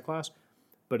this asset class.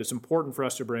 But it's important for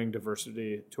us to bring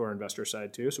diversity to our investor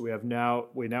side too. So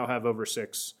we now have over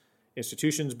 6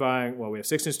 institutions buying. Well, we have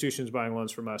 6 institutions buying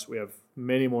loans from us. We have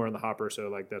many more in the hopper.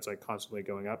 So that's constantly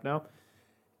going up now.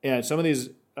 And some of these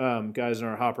guys in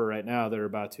our hopper right now that are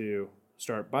about to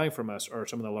start buying from us are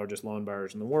some of the largest loan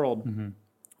buyers in the world,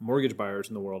 mortgage buyers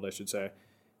in the world, I should say.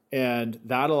 And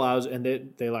that allows, and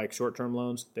they like short-term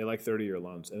loans, they like 30-year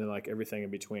loans, and they like everything in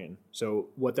between. So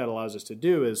what that allows us to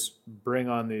do is bring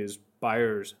on these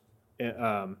buyers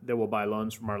that will buy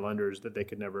loans from our lenders that they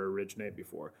could never originate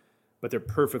before. But they're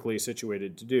perfectly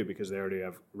situated to do because they already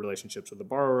have relationships with the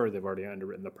borrower, they've already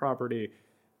underwritten the property,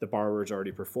 the borrower's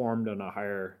already performed on a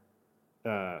higher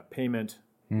payment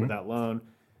with that loan.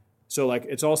 So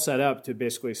it's all set up to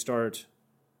basically start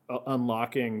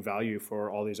unlocking value for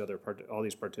all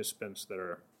these participants that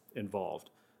are involved,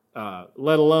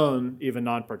 let alone even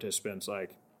non-participants.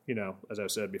 As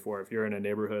I've said before, if you're in a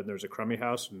neighborhood and there's a crummy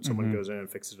house and someone goes in and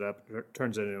fixes it up,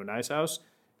 turns it into a nice house,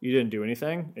 you didn't do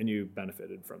anything and you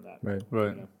benefited from that.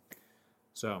 Right.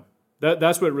 So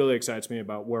that's what really excites me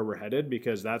about where we're headed,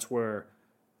 because that's where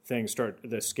things start.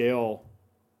 The scale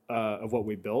of what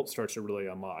we built starts to really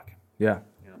unlock. Yeah.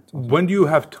 Awesome. When do you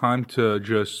have time to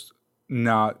just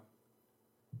not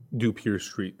do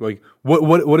PeerStreet?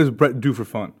 What does Brett do for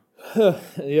fun?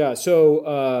 Yeah.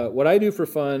 So what I do for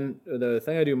fun, the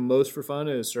thing I do most for fun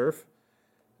is surf.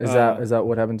 Is that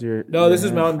what happened to your? No, this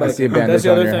is mountain biking. That's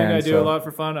the other thing I do a lot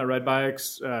for fun. I ride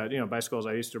bikes. Bicycles.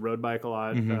 I used to road bike a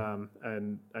lot,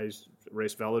 and I used to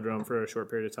race velodrome for a short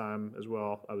period of time as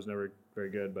well. I was never very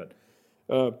good, but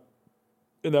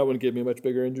and that one gave me much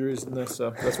bigger injuries than this,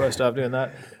 so that's why I stopped doing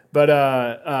that. But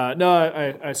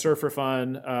no, I surf for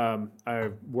fun. I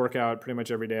work out pretty much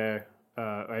every day.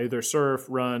 I either surf,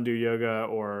 run, do yoga,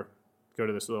 or go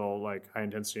to this little high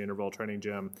intensity interval training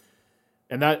gym.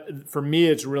 And that, for me,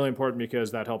 it's really important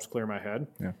because that helps clear my head.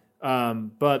 Yeah.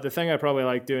 But the thing I probably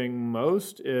like doing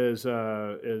most is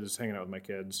hanging out with my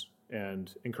kids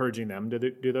and encouraging them to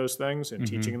do those things and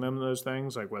teaching them those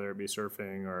things, whether it be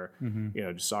surfing or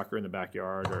just soccer in the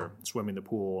backyard or swimming the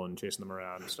pool and chasing them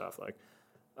around and stuff.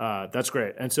 That's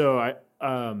great. And so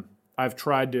I've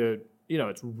tried to,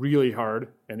 it's really hard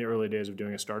in the early days of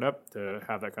doing a startup to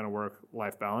have that kind of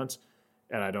work-life balance,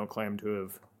 and I don't claim to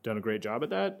have done a great job at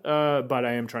that, but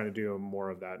I am trying to do more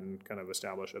of that and kind of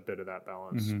establish a bit of that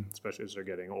balance, especially as they're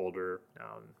getting older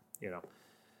now,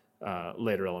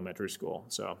 later elementary school.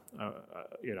 So,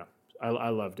 I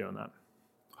love doing that.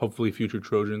 Hopefully future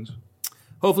Trojans.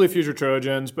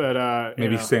 But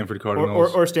maybe Stanford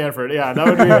Cardinals or Stanford. Yeah, that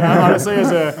would be honestly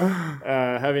as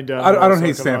a having done. I don't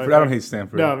hate Stanford. I don't hate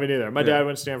Stanford. No, me neither. My dad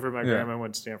went to Stanford. My grandma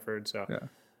went to Stanford. So. Yeah.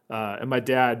 And my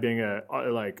dad, being a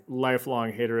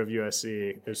lifelong hater of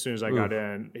USC, as soon as I got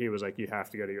in, he was like, "You have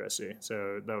to go to USC."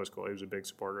 So that was cool. He was a big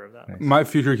supporter of that. Nice. My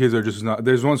future kids are just not.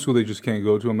 There's one school they just can't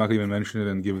go to. I'm not going to even mention it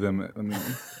and give them.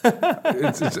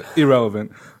 It's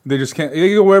irrelevant. They just can't. They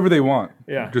can go wherever they want.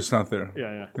 Yeah, just not there.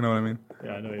 Yeah. You know what I mean?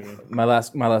 Yeah, I know what you mean. My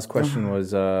last question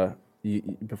was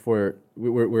before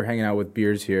we're hanging out with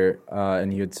beers here,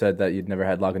 and you had said that you'd never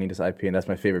had Lagunitas IPA, and that's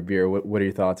my favorite beer. What are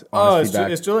your thoughts?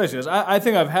 It's delicious. I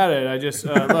think I've had it. I just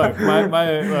look, there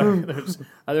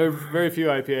are very few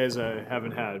IPAs I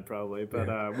haven't had probably,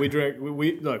 but we drink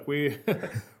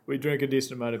we drink a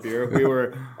decent amount of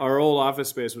beer. Our old office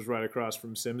space was right across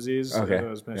from Simsey's. Okay. I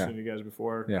was mentioning to you guys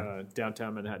before,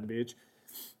 downtown Manhattan Beach.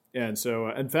 And so,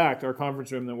 in fact, our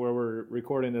conference room where we're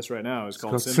recording this right now is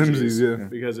called Simsey's,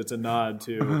 because it's a nod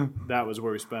to that was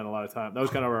where we spent a lot of time. That was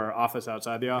kind of our office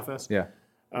outside the office. Yeah.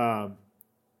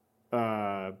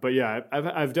 But yeah,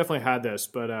 I've definitely had this,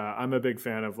 but I'm a big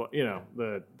fan of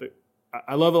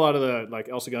I love a lot of the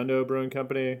El Segundo Brewing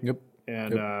Company. Yep.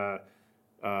 And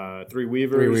Three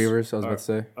Weavers. Three Weavers, I was about to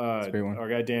say. That's a great one. Our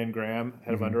guy Dan Graham,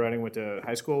 head of underwriting, went to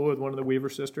high school with one of the Weaver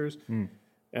sisters.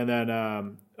 And then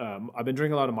I've been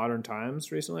drinking a lot of Modern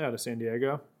Times recently out of San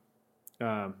Diego.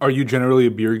 Are you generally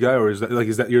a beer guy, or is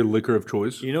that your liquor of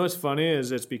choice? You know what's funny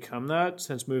is it's become that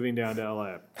since moving down to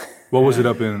LA. What was it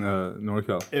up in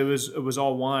NorCal? It was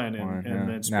all wine and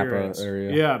then spirits. Napa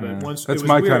area. Yeah, but once that's it was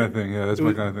my weird. kind of thing. Yeah, that's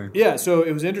my kind of thing. Yeah, so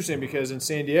it was interesting because in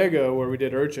San Diego where we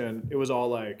did Urchin, it was all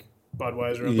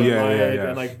Budweiser and Bud Light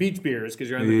and like beach beers because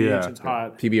you're on the beach, it's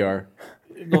hot. PBR.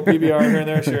 Little PBR here and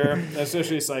there, sure.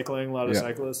 Especially cycling. A lot of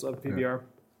cyclists love PBR.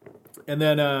 And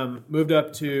then moved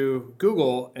up to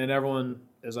Google, and everyone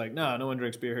is like, no one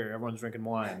drinks beer here. Everyone's drinking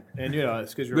wine. And,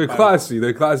 it's because you're They're classy.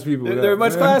 They're classy people. They're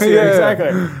much classier,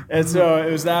 exactly. And so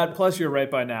it was that, plus you're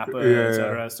right by Napa, et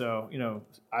cetera. So,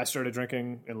 I started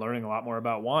drinking and learning a lot more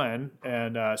about wine.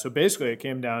 And so basically it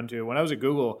came down to, when I was at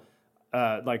Google,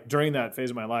 like during that phase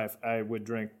of my life, I would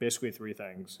drink basically three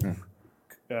things.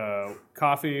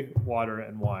 Coffee, water,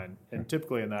 and wine, and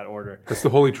typically in that order. That's the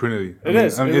Holy Trinity. It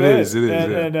is. And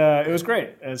it was great.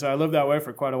 And so I lived that way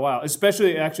for quite a while.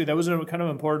 Especially, actually, that was a kind of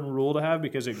important rule to have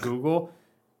because at Google,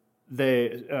 they,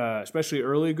 especially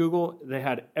early Google, they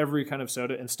had every kind of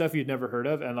soda and stuff you'd never heard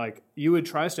of, and like you would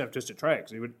try stuff just to try it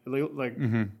because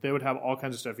they would have all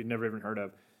kinds of stuff you'd never even heard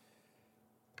of.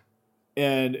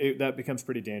 And that becomes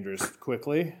pretty dangerous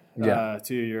quickly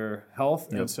to your health.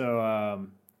 Yep. And so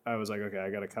I was like, okay,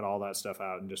 I got to cut all that stuff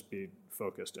out and just be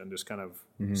focused and just kind of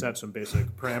set some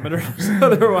basic parameters.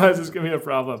 Otherwise, it's going to be a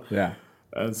problem. Yeah.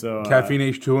 And so caffeine,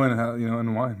 H2O,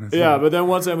 and wine. That's but then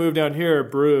once I moved down here,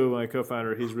 Brew, my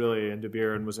co-founder, he's really into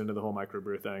beer and was into the whole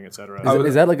microbrew thing, et cetera.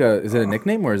 Is that is it a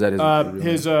nickname or is that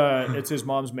his? It's his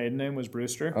mom's maiden name was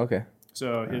Brewster. Okay.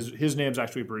 So his name's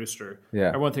actually Brewster. Yeah.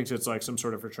 Everyone thinks it's like some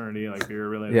sort of fraternity, like beer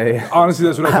related. Yeah. Honestly,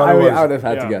 that's what I thought it was. I would have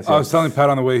had to guess. I was telling Pat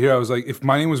on the way here, I was like, if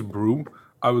my name was Brew,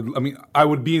 I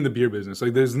would be in the beer business.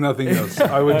 Like, there's nothing else.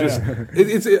 I would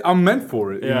I'm meant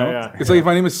for it. Yeah. It's like if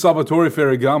my name is Salvatore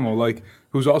Ferragamo, like,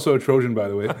 who's also a Trojan, by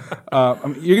the way.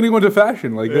 You're gonna go into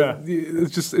fashion. Like,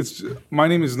 it's my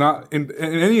name is not in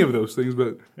any of those things,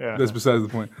 but that's besides the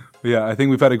point. But yeah, I think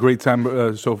we've had a great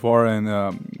time so far,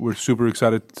 and we're super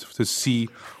excited to see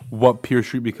what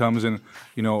PeerStreet becomes, and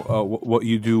what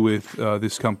you do with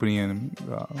this company. And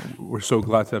we're so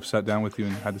glad to have sat down with you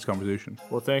and had this conversation.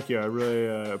 Well, thank you. I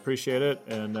really appreciate it,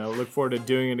 and look forward to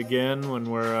doing it again when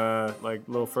we're like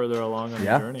a little further along on the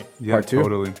journey. Yeah, Part two.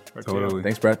 Totally.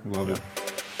 Thanks, Brett. Love it.